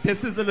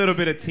 this is a little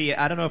bit of tea.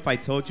 I don't know if I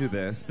told you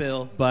this.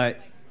 Spill. But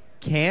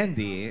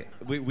Candy,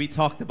 we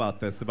talked about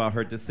this, about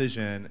her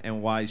decision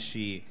and why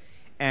she...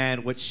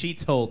 And what she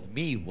told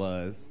me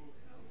was,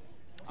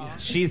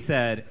 she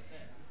said,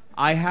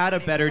 I had a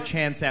better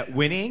chance at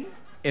winning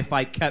if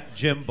I kept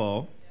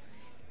Jimbo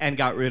and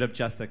got rid of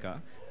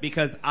Jessica.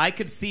 Because I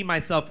could see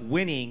myself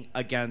winning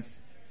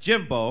against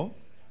Jimbo.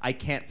 I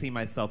can't see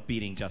myself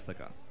beating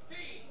Jessica.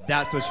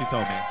 That's what she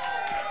told me.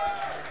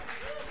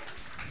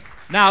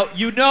 Now,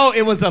 you know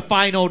it was a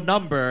final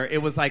number.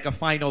 It was like a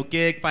final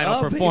gig,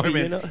 final performance.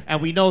 Baby, you know.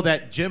 And we know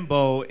that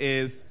Jimbo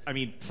is,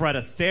 Fred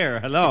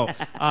Astaire, hello.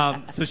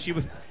 So she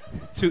was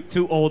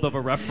too old of a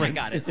reference.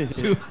 I got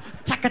it.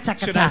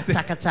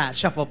 Taka-taka-ta,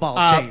 shuffle ball,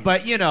 change.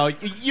 But,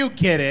 you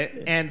get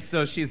it. And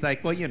so she's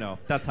like, well,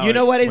 that's how You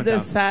know what is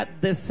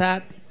went the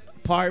sad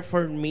part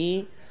for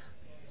me?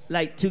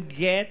 Like, to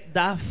get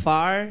that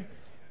far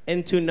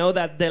and to know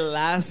that the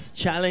last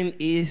challenge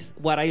is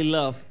what I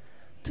love.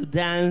 To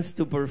dance,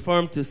 to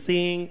perform, to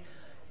sing.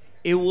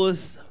 It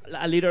was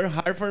a little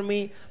hard for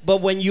me. But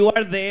when you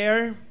are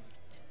there,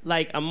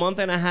 like a month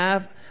and a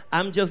half,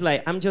 I'm just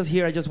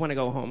here. I just want to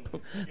go home.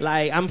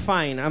 Like, I'm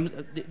fine.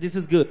 This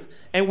is good.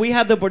 And we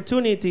had the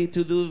opportunity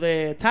to do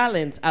the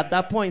talent at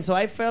that point. So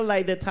I felt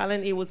like the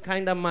talent, it was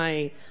kind of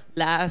my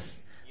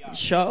last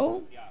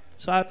show.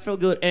 So I feel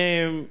good.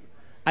 And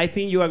I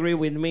think you agree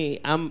with me.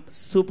 I'm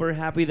super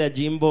happy that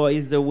Jimbo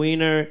is the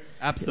winner.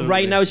 Absolutely.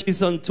 Right now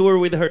she's on tour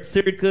with her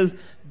circus.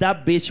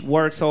 That bitch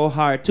works so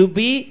hard. To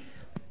be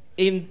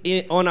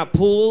on a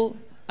pool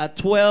at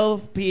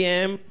 12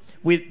 p.m.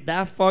 with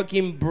that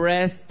fucking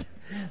breast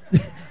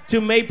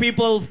to make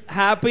people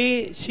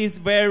happy, she's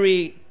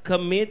very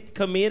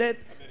committed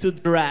to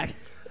drag.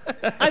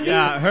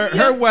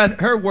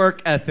 Her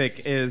work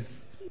ethic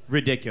is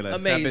ridiculous.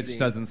 Amazing. That bitch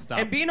doesn't stop.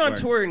 And being on work.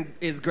 tour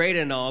is great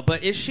and all,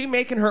 but is she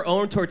making her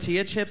own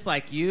tortilla chips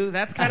like you?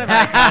 That's kind of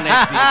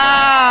iconic,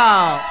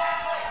 Diva.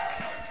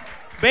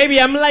 Baby,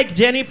 I'm like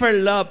Jennifer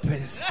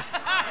Lopez.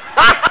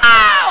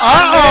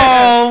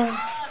 Uh-oh.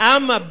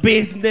 I'm a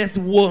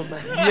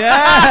businesswoman.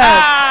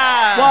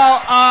 Yes. Well,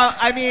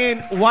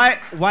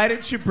 why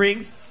didn't you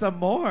bring some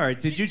more?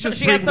 Did you just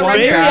She bring has some one right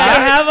Baby, here. back?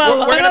 I have a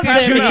lot of them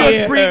Did you just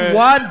here. bring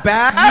one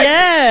back?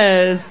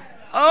 Yes.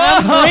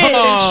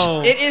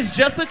 Oh. It is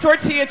just the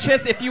tortilla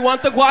chips. If you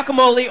want the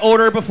guacamole,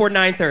 order before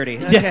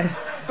 9:30. Yeah.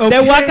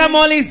 The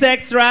guacamole is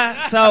extra,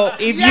 so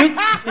if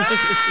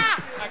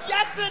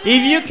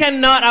you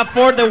cannot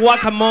afford the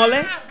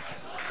guacamole,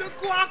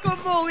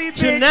 Guacamole, bitch.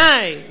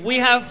 tonight we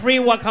have free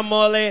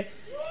guacamole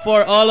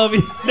for all of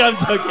you. No, I'm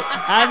joking.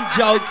 I'm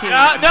joking.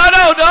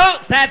 No.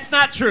 That's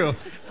not true.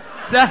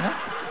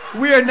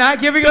 We are not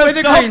giving away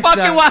the There's green no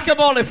fucking stuff.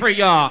 guacamole for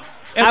y'all.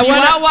 If I you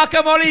wanna- want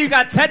guacamole, you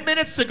got 10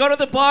 minutes to go to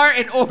the bar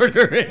and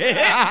order it.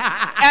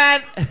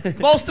 And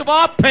most of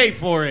all, pay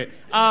for it.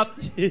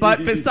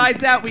 But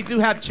besides that, we do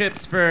have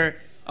chips for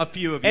a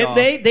few of y'all.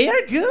 And they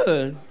are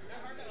good.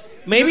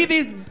 Maybe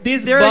this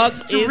They're box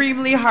is...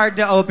 extremely hard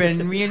to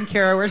open. Me and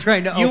Kara were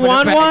trying to You open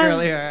want it back one?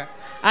 earlier.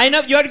 I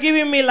know you're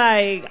giving me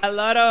like a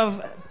lot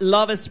of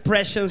love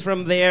expressions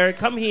from there.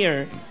 Come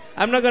here.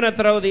 I'm not gonna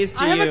throw these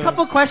to I you. have a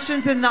couple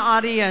questions in the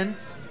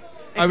audience.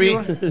 Are we?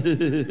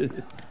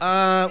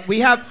 We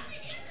have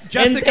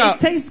Jessica. And it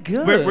tastes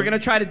good. We're gonna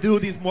try to do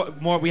these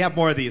more. We have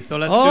more of these, so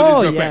let's do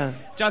Oh, this real yeah.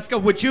 quick. Jessica,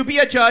 would you be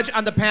a judge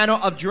on the panel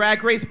of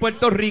Drag Race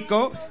Puerto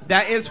Rico?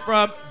 That is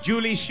from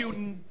Julie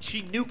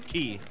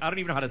Chinuki. I don't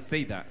even know how to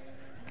say that.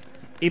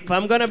 If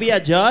I'm gonna be a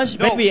judge,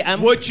 No, baby,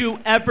 I'm. would you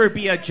ever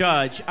be a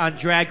judge on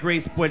Drag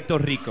Race Puerto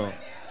Rico?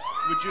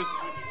 Would you?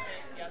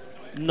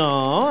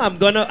 No, I'm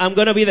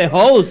gonna be the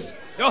host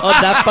of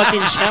that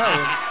fucking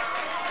show.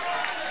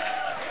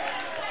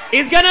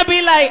 It's gonna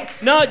be like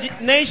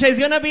Naysha. It's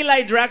gonna be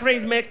like Drag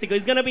Race Mexico.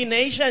 It's gonna be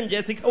Naysha and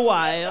Jessica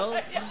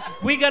Wilde.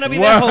 We're gonna be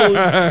the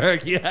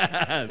host.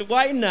 Yes.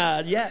 Why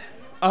not? Yeah.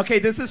 Okay,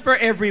 this is for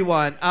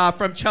everyone.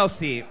 From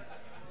Chelsea.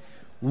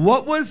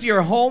 What was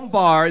your home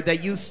bar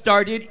that you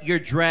started your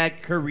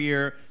drag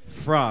career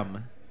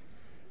from?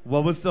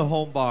 What was the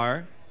home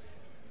bar?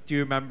 Do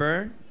you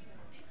remember?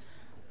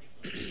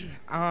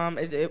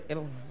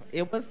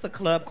 It was the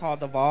club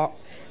called The Vault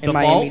in The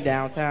Miami Vault?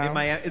 downtown. In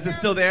Miami. Is it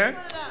still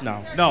there?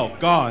 No, No,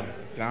 gone.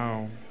 it's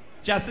gone.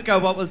 Jessica,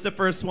 what was the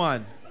first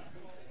one?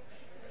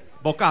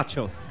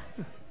 Bocachos.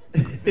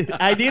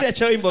 I did a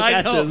show in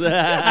I know.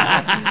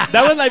 Bocachos.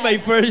 That was like my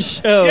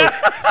first show.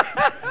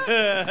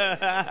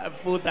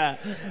 Puta.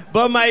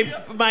 But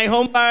my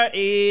home bar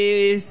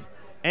is,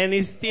 and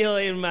it's still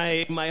in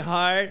my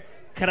heart,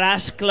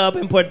 Crash Club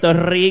in Puerto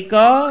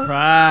Rico.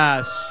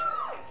 Crash.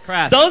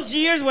 Those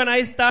years when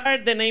I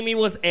started, the name it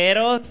was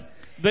Eros.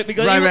 But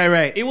because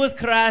Right. it was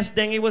Crash,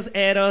 then it was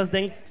Eros,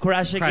 then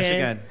Crash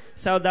again.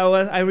 So that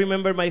was, I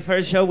remember my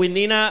first show with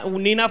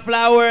Nina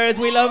Flowers.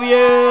 We love you.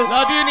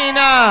 Love you,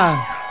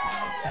 Nina.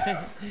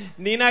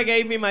 Nina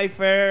gave me my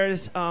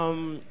first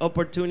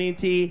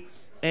opportunity,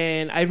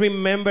 and I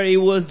remember it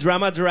was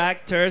Drama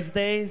Drag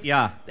Thursdays.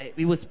 Yeah.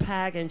 It was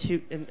packed, and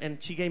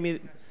she gave me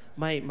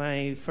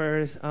my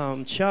first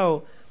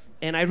show,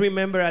 and I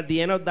remember at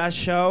the end of that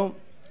show,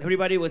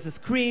 everybody was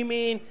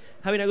screaming,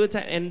 having a good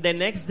time, and the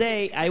next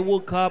day I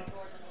woke up.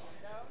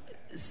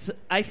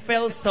 I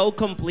felt so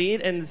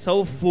complete and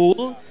so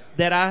full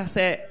that I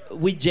said,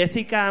 with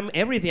Jessica, I'm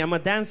everything. I'm a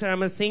dancer.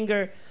 I'm a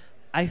singer.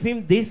 I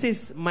think this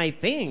is my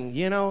thing,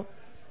 you know?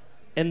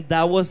 And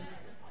that was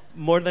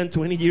more than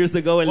 20 years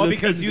ago. And Well,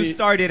 because you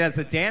started as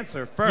a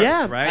dancer first,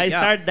 yeah, right? I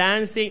started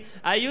dancing.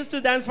 I used to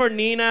dance for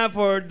Nina,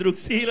 for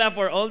Druxila,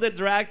 for all the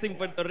drags in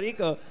Puerto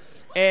Rico.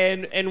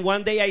 And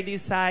one day I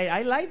decide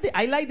I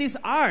like this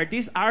art.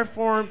 This art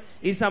form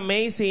is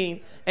amazing.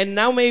 And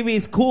now maybe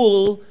it's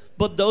cool,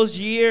 but those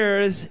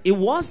years it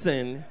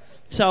wasn't.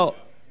 So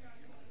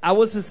I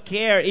was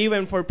scared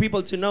even for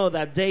people to know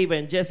that Dave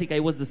and Jessica,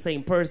 it was the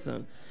same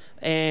person.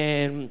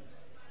 And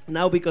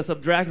now because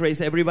of Drag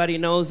Race, everybody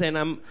knows, and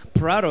I'm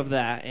proud of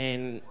that.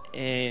 And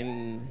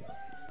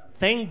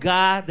thank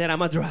God that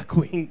I'm a drag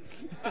queen.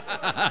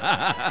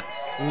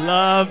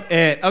 Love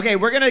it. Okay,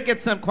 we're going to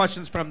get some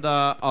questions from the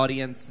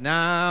audience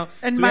now.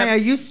 And Do we Maya,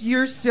 have-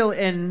 you're still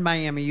in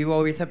Miami. You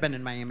always have been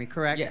in Miami,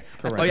 correct? Yes,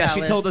 At the Oh, yeah, she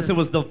Palace told us and- it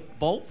was the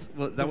Vault.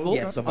 Was that what it was?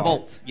 Yes, the A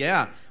Vault.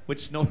 Yeah,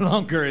 which no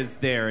longer is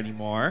there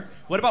anymore.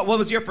 What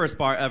was your first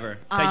bar ever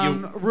that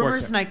you worked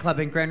Rumors at? nightclub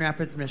in Grand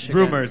Rapids, Michigan.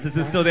 Rumors. Is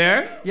it still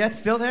there? Yeah, it's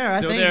still there.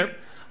 Still I think. there.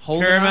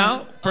 Holding Caramel,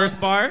 on. first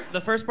bar. The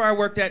first bar I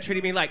worked at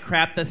treated me like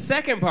crap. The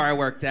second bar I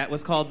worked at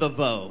was called the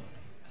Vo.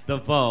 The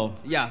Vo.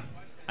 Yeah.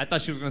 I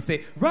thought she was going to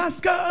say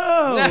Roscoe.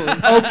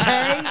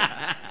 Okay.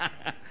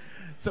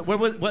 So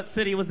what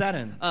city was that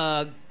in?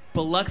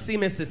 Biloxi,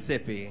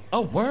 Mississippi.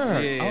 Oh,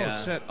 word. Yeah.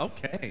 Oh, shit.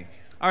 Okay.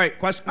 All right,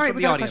 questions All right, from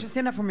we the got a audience. question.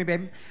 Stand up for me,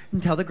 babe,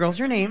 and tell the girls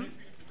your name.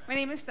 My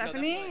name is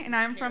Stephanie, and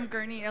I'm from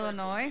Gurnee,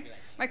 Illinois.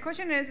 My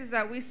question is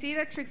that we see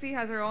that Trixie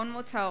has her own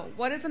motel.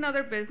 What is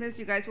another business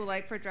you guys would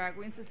like for drag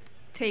queens to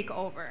take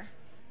over?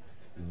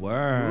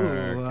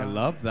 Work. Ooh. I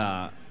love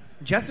that.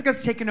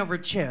 Jessica's taking over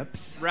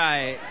chips.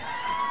 Right.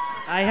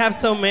 I have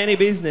so many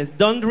business.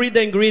 Don't read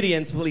the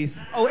ingredients, please.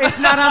 Oh, it's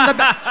not on the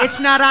back. It's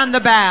not on the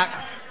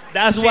back.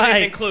 That's She why.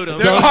 didn't include 'em.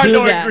 There Don't are do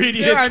no that.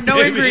 ingredients. There are no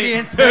baby.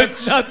 ingredients, There's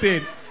bitch.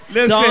 nothing.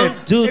 Listen.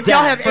 Don't do If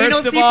y'all have that.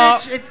 anal First of all-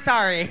 seepage, it's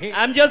sorry.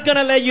 I'm just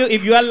gonna let you.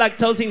 If you are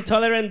lactose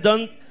intolerant,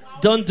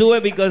 don't do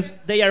it because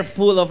they are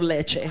full of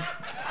leche.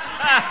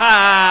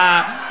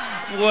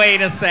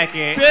 Wait a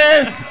second.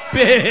 This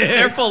bitch.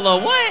 They're full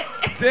of what?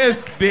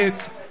 This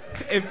bitch.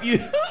 If you.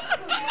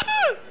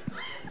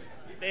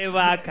 De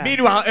vaca.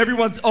 Meanwhile,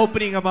 everyone's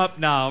opening them up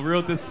now.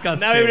 Real disgusting.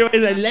 Now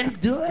everybody's like, let's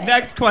do it.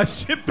 Next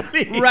question,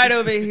 please. Right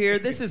over here.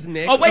 This is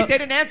Nick. Oh wait, they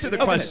didn't answer the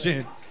okay.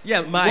 question.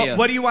 Yeah, Maya.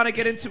 What do you want to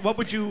get into? What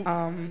would you?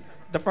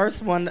 The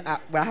first one, I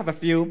have a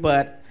few,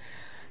 but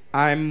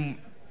I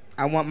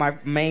want my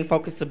main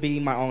focus to be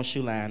my own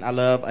shoe line. I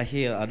love a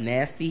heel, a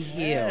nasty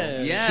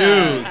heel. Yeah.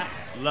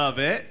 Shoes. Love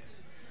it.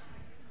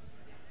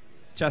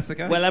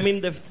 Jessica? Well, I'm in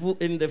the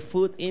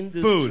food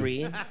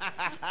industry,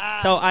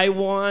 so I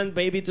want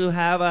baby to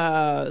have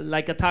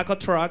a taco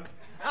truck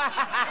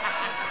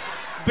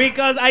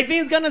because I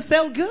think it's gonna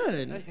sell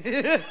good.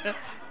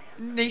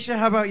 Naysha,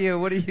 how about you?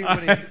 What are you I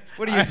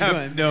doing?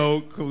 have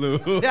no clue.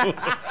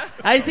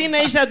 I see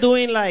Naysha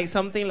doing like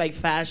something like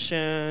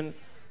fashion,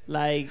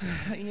 like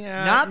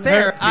Yeah. Not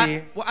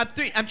therapy.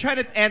 I'm trying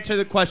to answer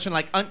the question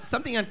like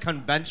something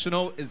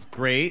unconventional is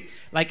great.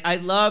 Like I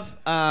love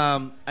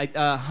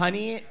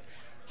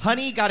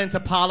Honey got into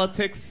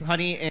politics.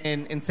 Honey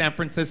in San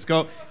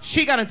Francisco,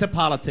 she got into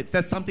politics.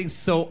 That's something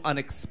so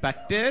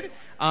unexpected.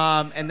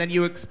 And then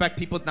you expect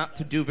people not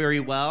to do very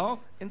well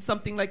in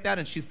something like that.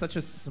 And she's such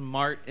a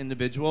smart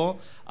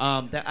individual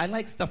that I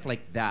like stuff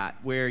like that,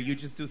 where you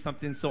just do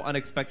something so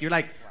unexpected. You're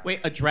like, wait,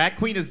 a drag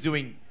queen is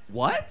doing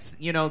what?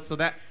 You know, so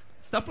that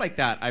stuff like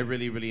that I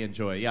really, really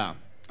enjoy. Yeah.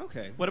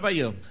 Okay. What about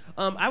you?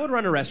 I would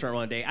run a restaurant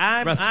one day.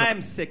 I'm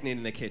Restaurant. sickening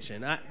in the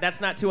kitchen.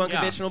 That's not too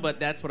unconventional, but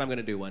that's what I'm going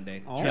to do one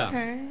day.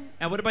 Okay.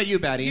 And what about you,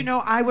 Batty? You know,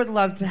 I would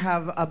love to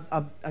have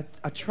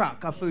a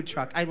truck, a food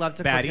truck. I love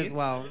to Batty? cook as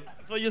well.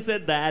 so you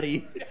said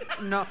daddy.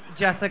 No,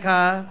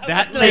 Jessica.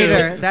 That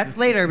later. too. That's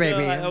later,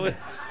 baby.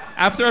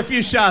 After a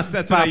few shots,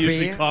 that's what I Puppy.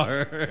 usually call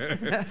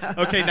her.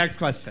 Okay, next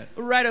question.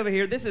 Right over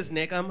here. This is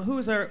Nick.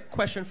 Who's our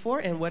question for,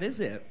 and what is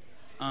it?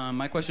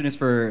 My question is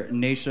for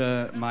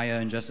Naysha, Maya,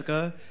 and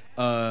Jessica.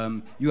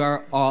 You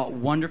are all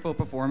wonderful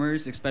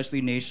performers,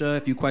 especially Naysha.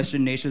 If you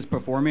question Naysha's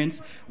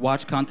performance,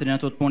 watch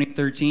Continental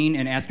 2013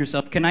 and ask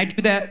yourself, can I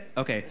do that?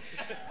 Okay.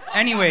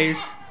 Anyways,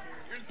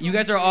 you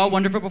guys are all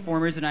wonderful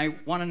performers, and I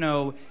want to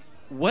know,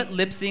 what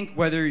lip sync,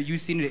 whether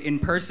you've seen it in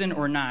person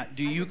or not,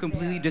 do you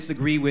completely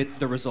disagree with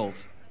the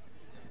results?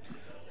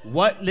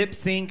 What lip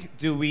sync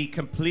do we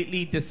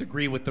completely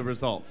disagree with the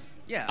results?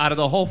 Yeah. Out of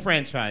the whole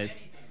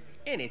franchise.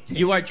 Anything.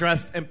 You are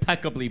dressed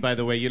impeccably, by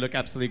the way. You look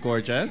absolutely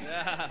gorgeous.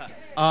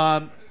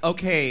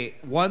 Okay,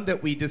 one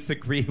that we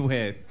disagree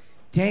with.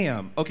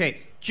 Damn. Okay,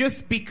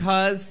 just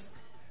because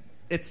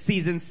it's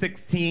season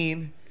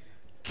 16,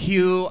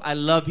 Q, I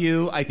love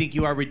you. I think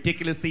you are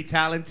ridiculously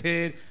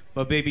talented.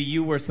 But baby,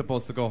 you were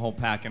supposed to go home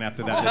packing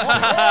after that.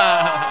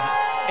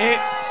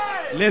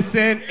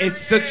 Listen,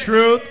 it's the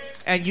truth,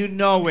 and you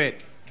know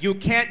it. You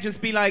can't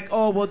just be like,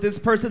 oh, well, this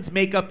person's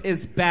makeup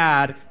is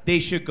bad. They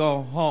should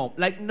go home.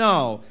 Like,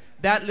 no.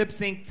 That lip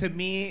sync to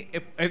me,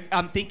 if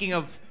I'm thinking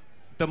of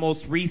the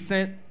most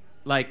recent,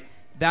 like,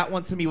 that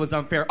one to me was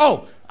unfair.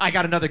 Oh, I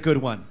got another good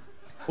one.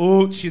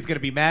 Oh, she's going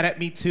to be mad at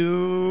me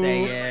too.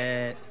 Say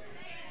it.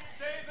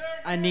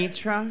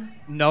 Anitra?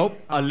 Nope,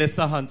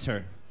 Alyssa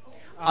Hunter.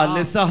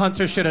 Alyssa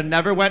Hunter should have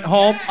never went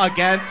home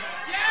again.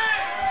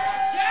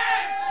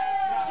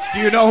 Do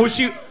you know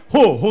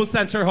who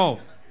sent her home?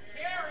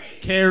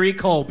 Carrie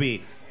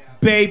Colby.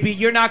 Baby,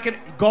 you're not going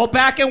to go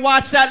back and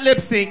watch that lip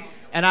sync.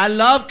 And I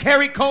love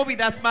Carrie Colby,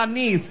 that's my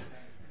niece.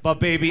 But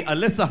baby,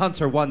 Alyssa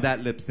Hunter won that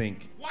lip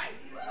sync.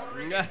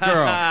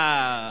 Girl.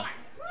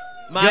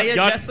 Mhi'ya,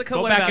 Jessica,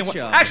 what about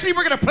you? Actually,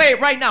 we're going to play it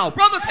right now.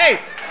 Roll the tape.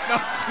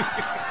 No.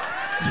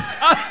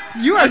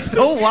 You are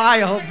so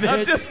wild, bitch.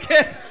 I'm just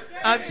kidding.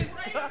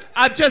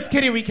 I'm just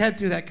kidding. We can't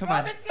do that. Come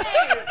on.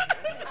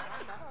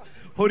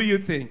 Who do you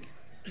think?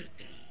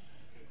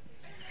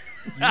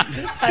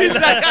 She's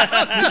like,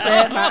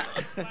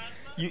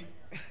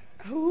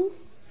 Who?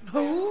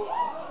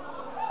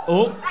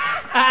 oh.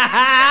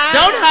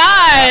 Don't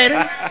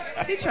hide.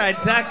 He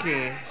tried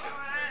ducking.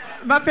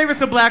 My favorite's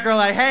the black girl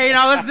like, hey,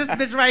 now it's this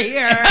bitch right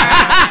here.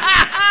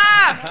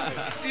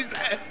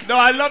 No,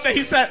 I love that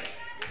he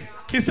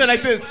said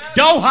like this,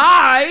 don't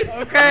hide.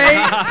 Okay.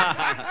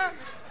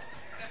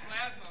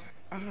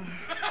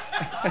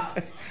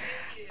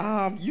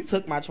 You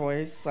took my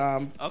choice.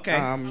 Okay.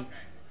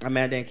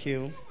 Amanda and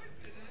Q.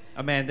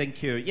 Amanda and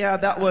Q. Yeah,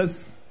 that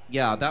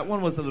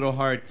one was a little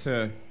hard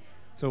to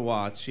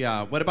watch.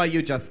 Yeah. What about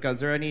you, Jessica? Is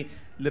there any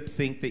lip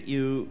sync that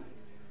you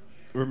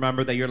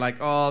remember that you're like,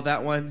 oh,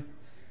 that one?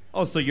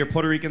 Oh, so your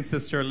Puerto Rican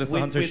sister, Alyssa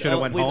Hunter, should have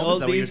went home? With Is all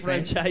that what you're these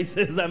saying?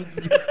 franchises, I'm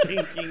just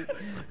thinking,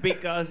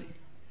 because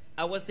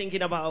I was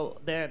thinking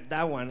about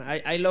that one.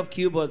 I love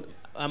Q, but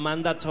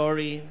Amanda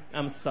Tori,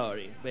 I'm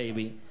sorry,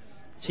 baby.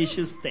 She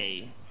should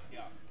stay.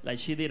 Like,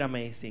 she did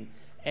amazing.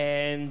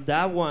 And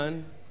that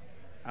one,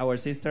 our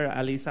sister,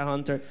 Alyssa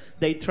Hunter,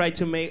 they tried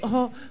to make,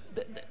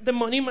 the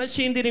money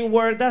machine didn't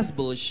work. That's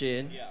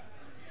bullshit.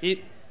 Yeah.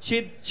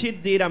 She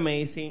did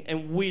amazing,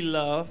 and we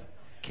love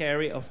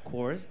Carrie, of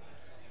course.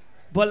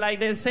 But like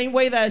the same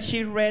way that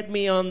she read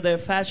me on the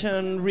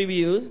fashion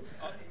reviews,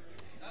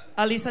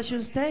 Alyssa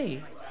should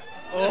stay.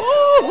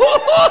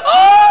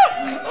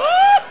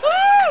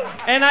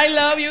 And I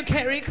love you,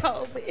 Carrie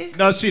Colby.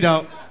 No, she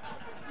don't.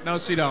 No,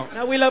 she don't.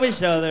 No, we love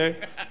each other.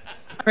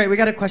 All right, we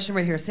got a question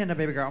right here. Stand up,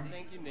 baby girl.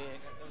 Thank you, Nick.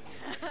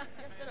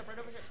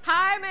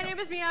 Hi, my name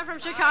is Mhi'ya. I'm from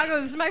Chicago.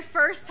 This is my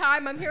first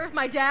time. I'm here with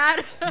my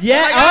dad.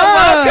 Yeah.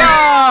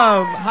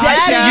 Welcome. Hi,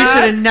 Daddy, Dad. you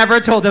should have never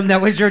told him that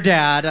was your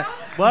dad.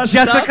 What's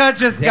Jessica up,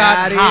 just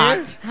Daddy? got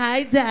hot.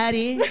 Hi,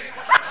 Daddy.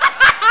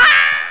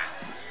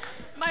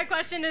 My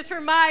question is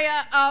for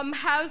Mhi'ya.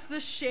 How's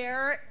the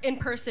Cher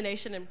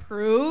impersonation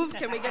improved?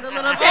 Can we get a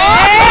little taste?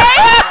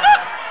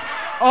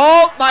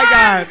 Oh my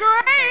God.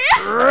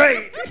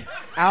 Great.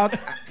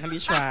 Let me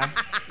try.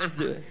 Let's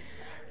do it.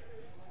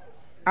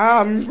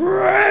 I'm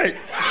great.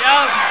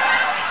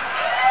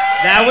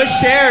 That was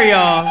Cher,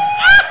 y'all.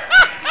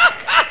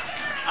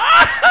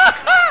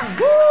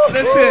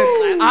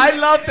 Listen, I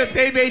love that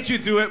they made you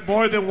do it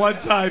more than one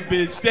time,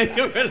 bitch. Then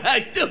you were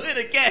like, do it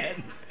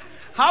again.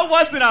 How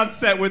was it on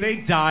set? Were they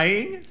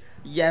dying?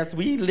 Yes,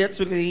 we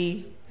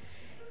literally.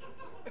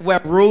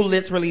 Well, Rue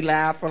literally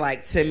laughed for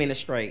like 10 minutes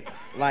straight,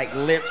 like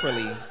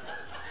literally.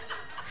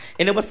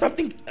 And it was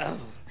something.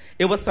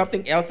 It was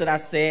something else that I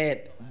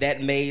said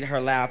that made her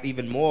laugh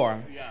even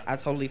more. Yeah. I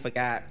totally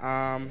forgot.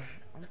 I'm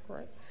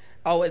correct.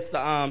 Oh, it's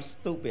the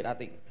stupid. I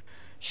think.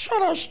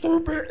 Shut up,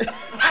 stupid.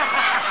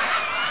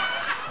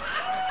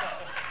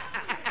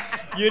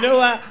 You know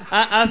what?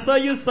 I saw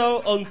you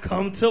so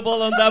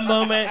uncomfortable on that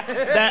moment.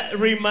 That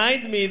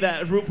remind me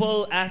that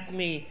RuPaul asked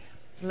me,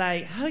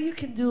 like, how you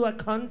can do a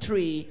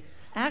country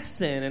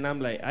accent? And I'm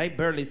like, I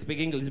barely speak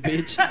English,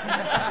 bitch.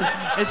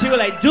 And she was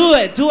like, do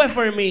it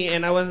for me.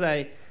 And I was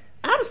like,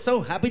 I'm so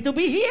happy to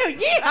be here.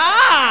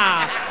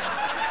 Yeehaw!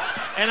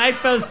 And I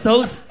felt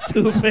so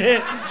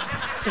stupid.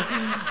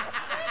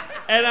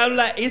 And I'm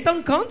like, it's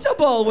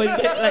uncomfortable when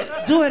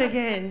like, do it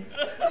again.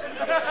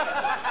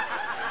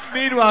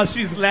 Meanwhile,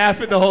 she's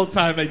laughing the whole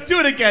time, like, do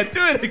it again.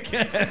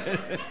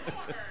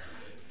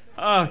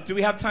 Do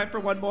we have time for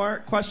one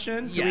more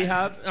question? Yes. Do we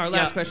have? Our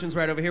last question's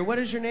right over here. What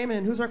is your name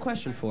and who's our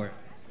question for?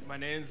 My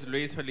name is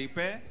Luis Felipe,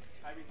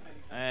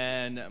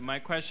 and my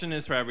question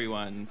is for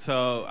everyone.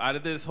 So, out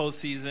of this whole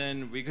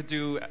season, we could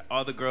do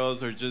all the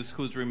girls or just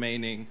who's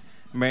remaining.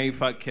 Marry,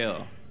 fuck,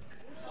 kill.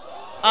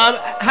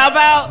 How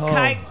about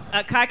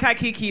Kai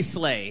Kiki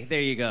Slay?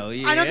 There you go.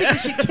 Yeah. I don't think we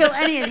should kill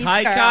any of these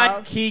Kai girls.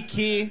 Kai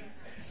Kiki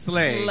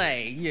Slay.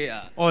 Slay,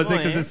 yeah. Oh, is it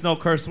because yeah. there's no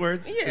curse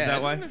words? Yeah, Is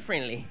that why? it's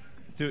friendly.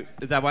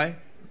 Is that why?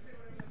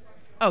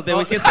 Oh, then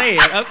we can say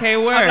it. Okay,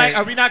 word. I'm like,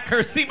 are we not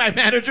cursing? My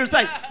manager's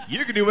like,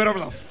 you can do whatever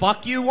the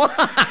fuck you want.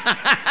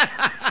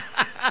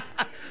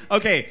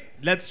 Okay,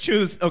 let's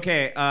choose.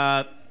 Okay,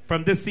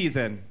 from this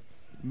season,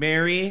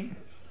 marry,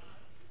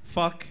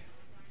 fuck,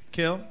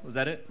 kill. Was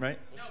that it? Right?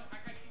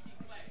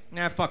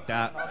 Nah, fuck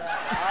that.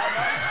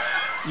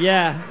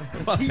 Yeah.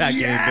 Fuck that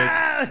game,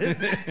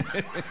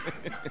 bitch.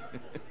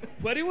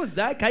 What was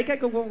that? Kai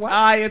go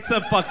what? It's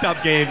a fucked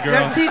up game, girl.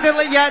 Yeah, see,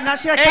 now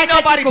she Ain't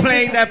nobody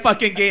playing that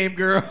fucking game,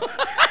 girl.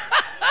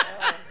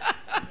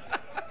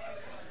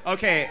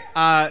 Okay,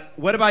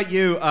 what about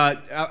you?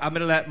 I'm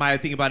gonna let Maya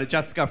think about it.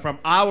 Jessica, from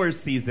our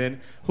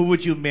season, who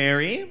would you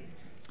marry?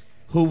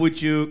 Who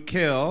would you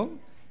kill?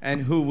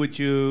 And who would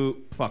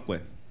you fuck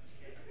with?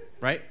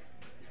 Right?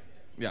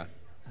 Yeah.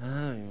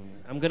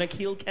 I'm gonna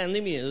kill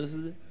Candy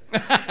Muse.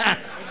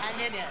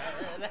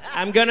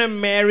 I'm gonna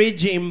marry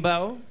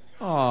Jimbo.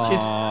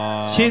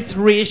 Aww. She's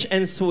rich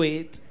and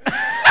sweet.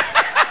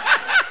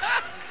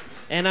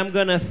 And I'm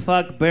gonna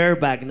fuck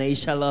bareback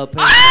Naysha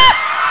Lopez.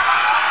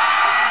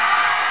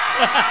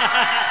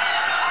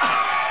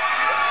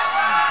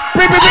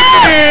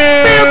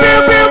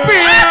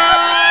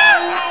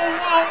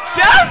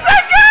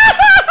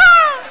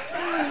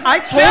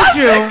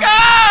 Jessica!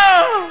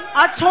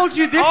 I told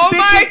you this Oh bitch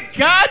my is-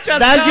 God, Jessica!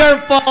 That's your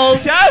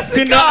fault Jessica!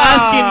 to not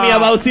asking me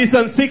about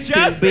season 16,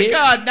 Jessica,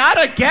 bitch.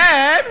 not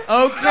again!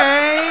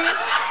 Okay.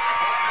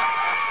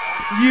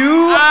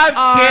 You I'm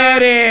are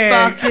kidding.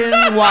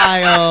 fucking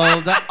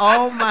wild.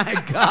 Oh my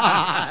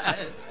God.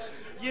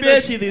 You know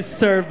she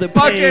deserved the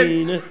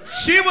pain. Fucking,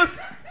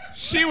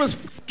 she was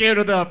scared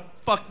of the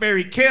fuck,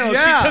 marry, kill.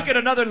 Yeah. She took it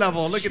another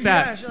level. Look at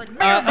that. Yeah, she's like,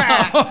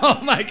 bareback. Oh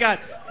my God.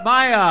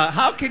 Maya,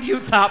 how can you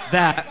top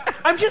that?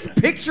 I'm just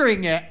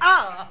picturing it.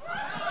 Ah.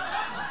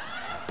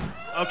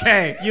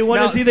 Okay. You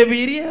want to now- see the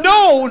video?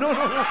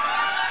 No.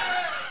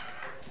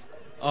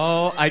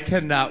 Oh, I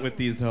cannot with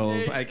these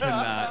hoes. I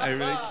cannot. I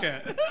really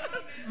can't.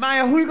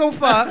 Maya, who you gonna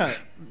fuck?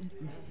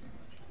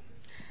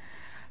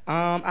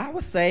 I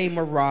would say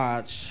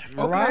Mirage.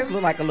 Mirage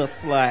look like a little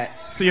slut.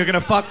 So you're gonna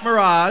fuck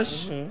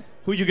Mirage. Mm-hmm.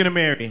 Who you gonna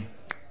marry?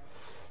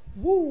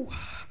 Woo.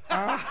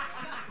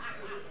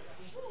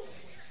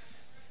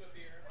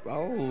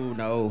 Oh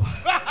no.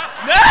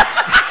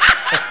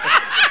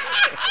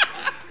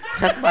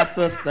 That's my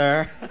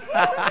sister.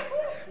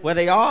 Well,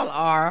 they all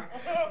are,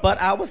 but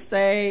I would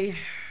say.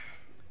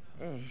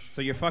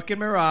 So you're fucking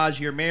Mirage.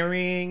 You're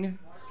marrying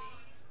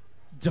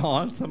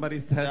Dawn. Somebody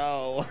said.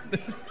 No.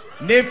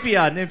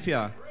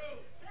 Nymphia.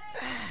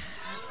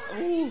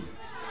 Ooh.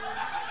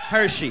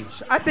 Hershey.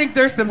 I think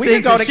there's some We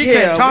things can go that to she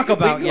kill. can't talk we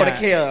about can go to yet.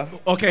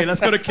 kill. Okay, let's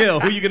go to kill.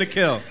 Who you gonna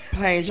kill?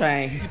 Plain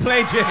Jane.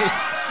 Play Jane.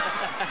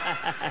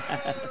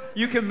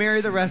 You can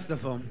marry the rest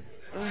of them.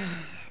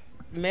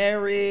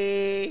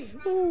 Mary.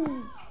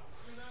 Ooh.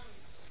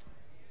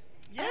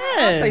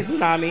 Yes. Say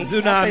Tsunami.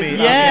 Tsunami.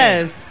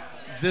 Yes.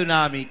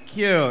 Tsunami.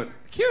 Cute.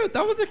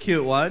 That was a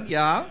cute one.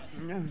 Yeah.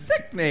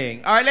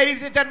 Sickening. All right,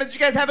 ladies and gentlemen, did you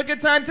guys have a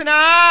good time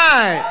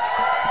tonight?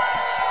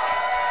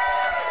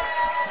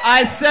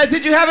 I said,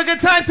 did you have a good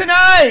time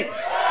tonight?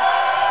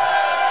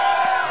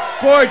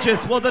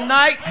 Gorgeous. Well, the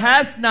night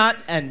has not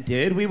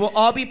ended. We will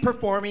all be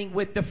performing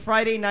with the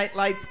Friday Night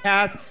Lights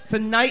cast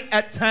tonight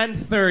at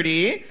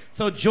 10:30.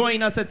 So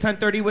join us at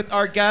 10:30 with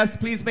our guests.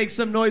 Please make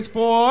some noise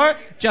for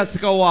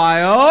Jessica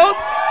Wilde.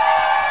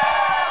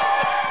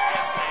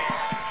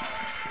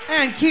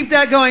 And keep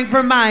that going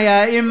for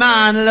Mhi'ya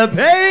Iman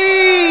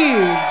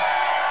Lopez.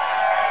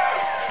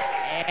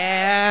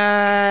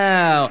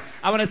 Yeah.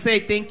 I want to say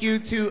thank you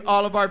to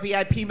all of our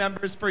VIP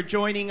members for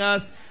joining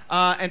us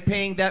and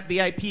paying that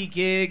VIP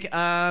gig.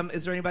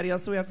 Is there anybody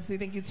else that we have to say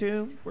thank you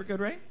to? We're good,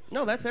 right?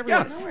 No, that's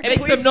everyone. Yeah. And Make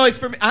please- some noise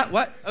for me.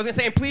 What? I was going to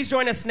say, and please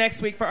join us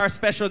next week for our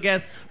special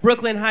guests,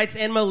 Brooklyn Heights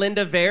and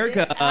Melinda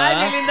Verga. Hi,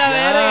 Melinda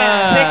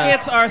Yes. Verga.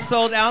 Tickets are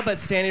sold out, but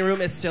standing room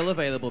is still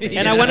available. baby.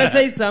 And I want to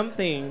say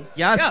something.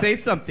 Yeah, say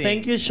something.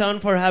 Thank you, Sean,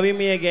 for having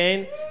me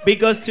again.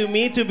 Because to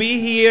me, to be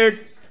here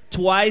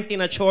twice in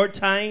a short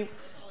time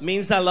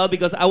means a lot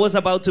because I was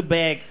about to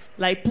beg.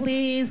 Like,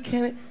 please,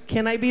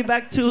 can I be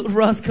back to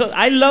Roscoe?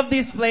 I love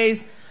this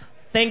place.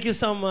 Thank you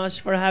so much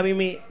for having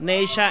me,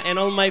 Naysha, and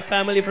all my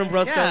family from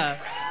Roscoe. Yeah.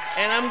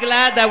 And I'm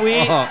glad that we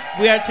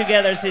are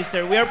together,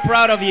 sister. We are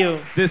proud of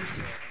you. This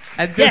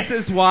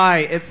is why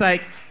it's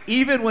like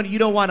even when you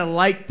don't want to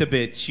like the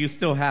bitch, you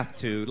still have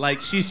to.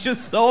 Like she's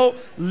just so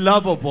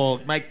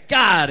lovable. My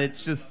God,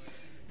 it's just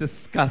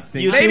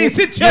disgusting. Ladies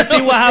and You see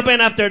gentlemen, what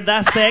happened after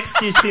that sex?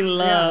 She's in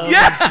love.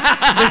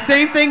 The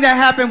same thing that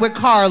happened with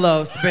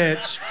Carlos,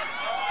 bitch.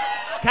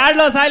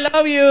 Carlos, I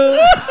love you.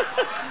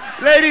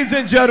 ladies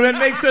and gentlemen,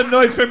 make some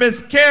noise for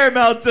Miss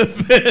Caramel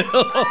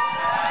DeVille.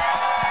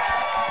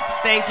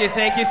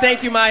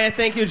 Thank you, Maya.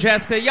 Thank you,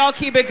 Jessica. Y'all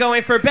keep it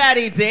going for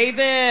Batty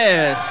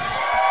Davis.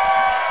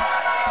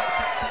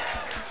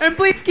 And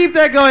please keep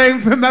that going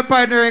for my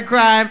partner in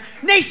crime,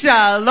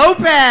 Naysha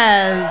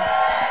Lopez.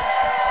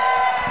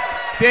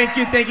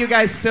 Thank you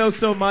guys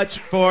so much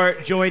for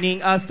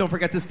joining us. Don't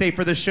forget to stay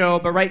for the show.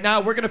 But right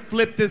now, we're going to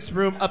flip this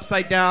room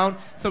upside down.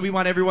 So we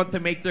want everyone to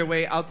make their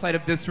way outside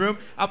of this room.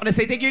 I want to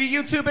say thank you to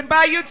YouTube and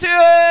bye, YouTube!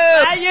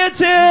 Bye,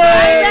 YouTube!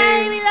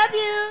 Bye, we love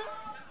you.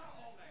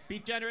 Be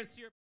generous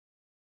to your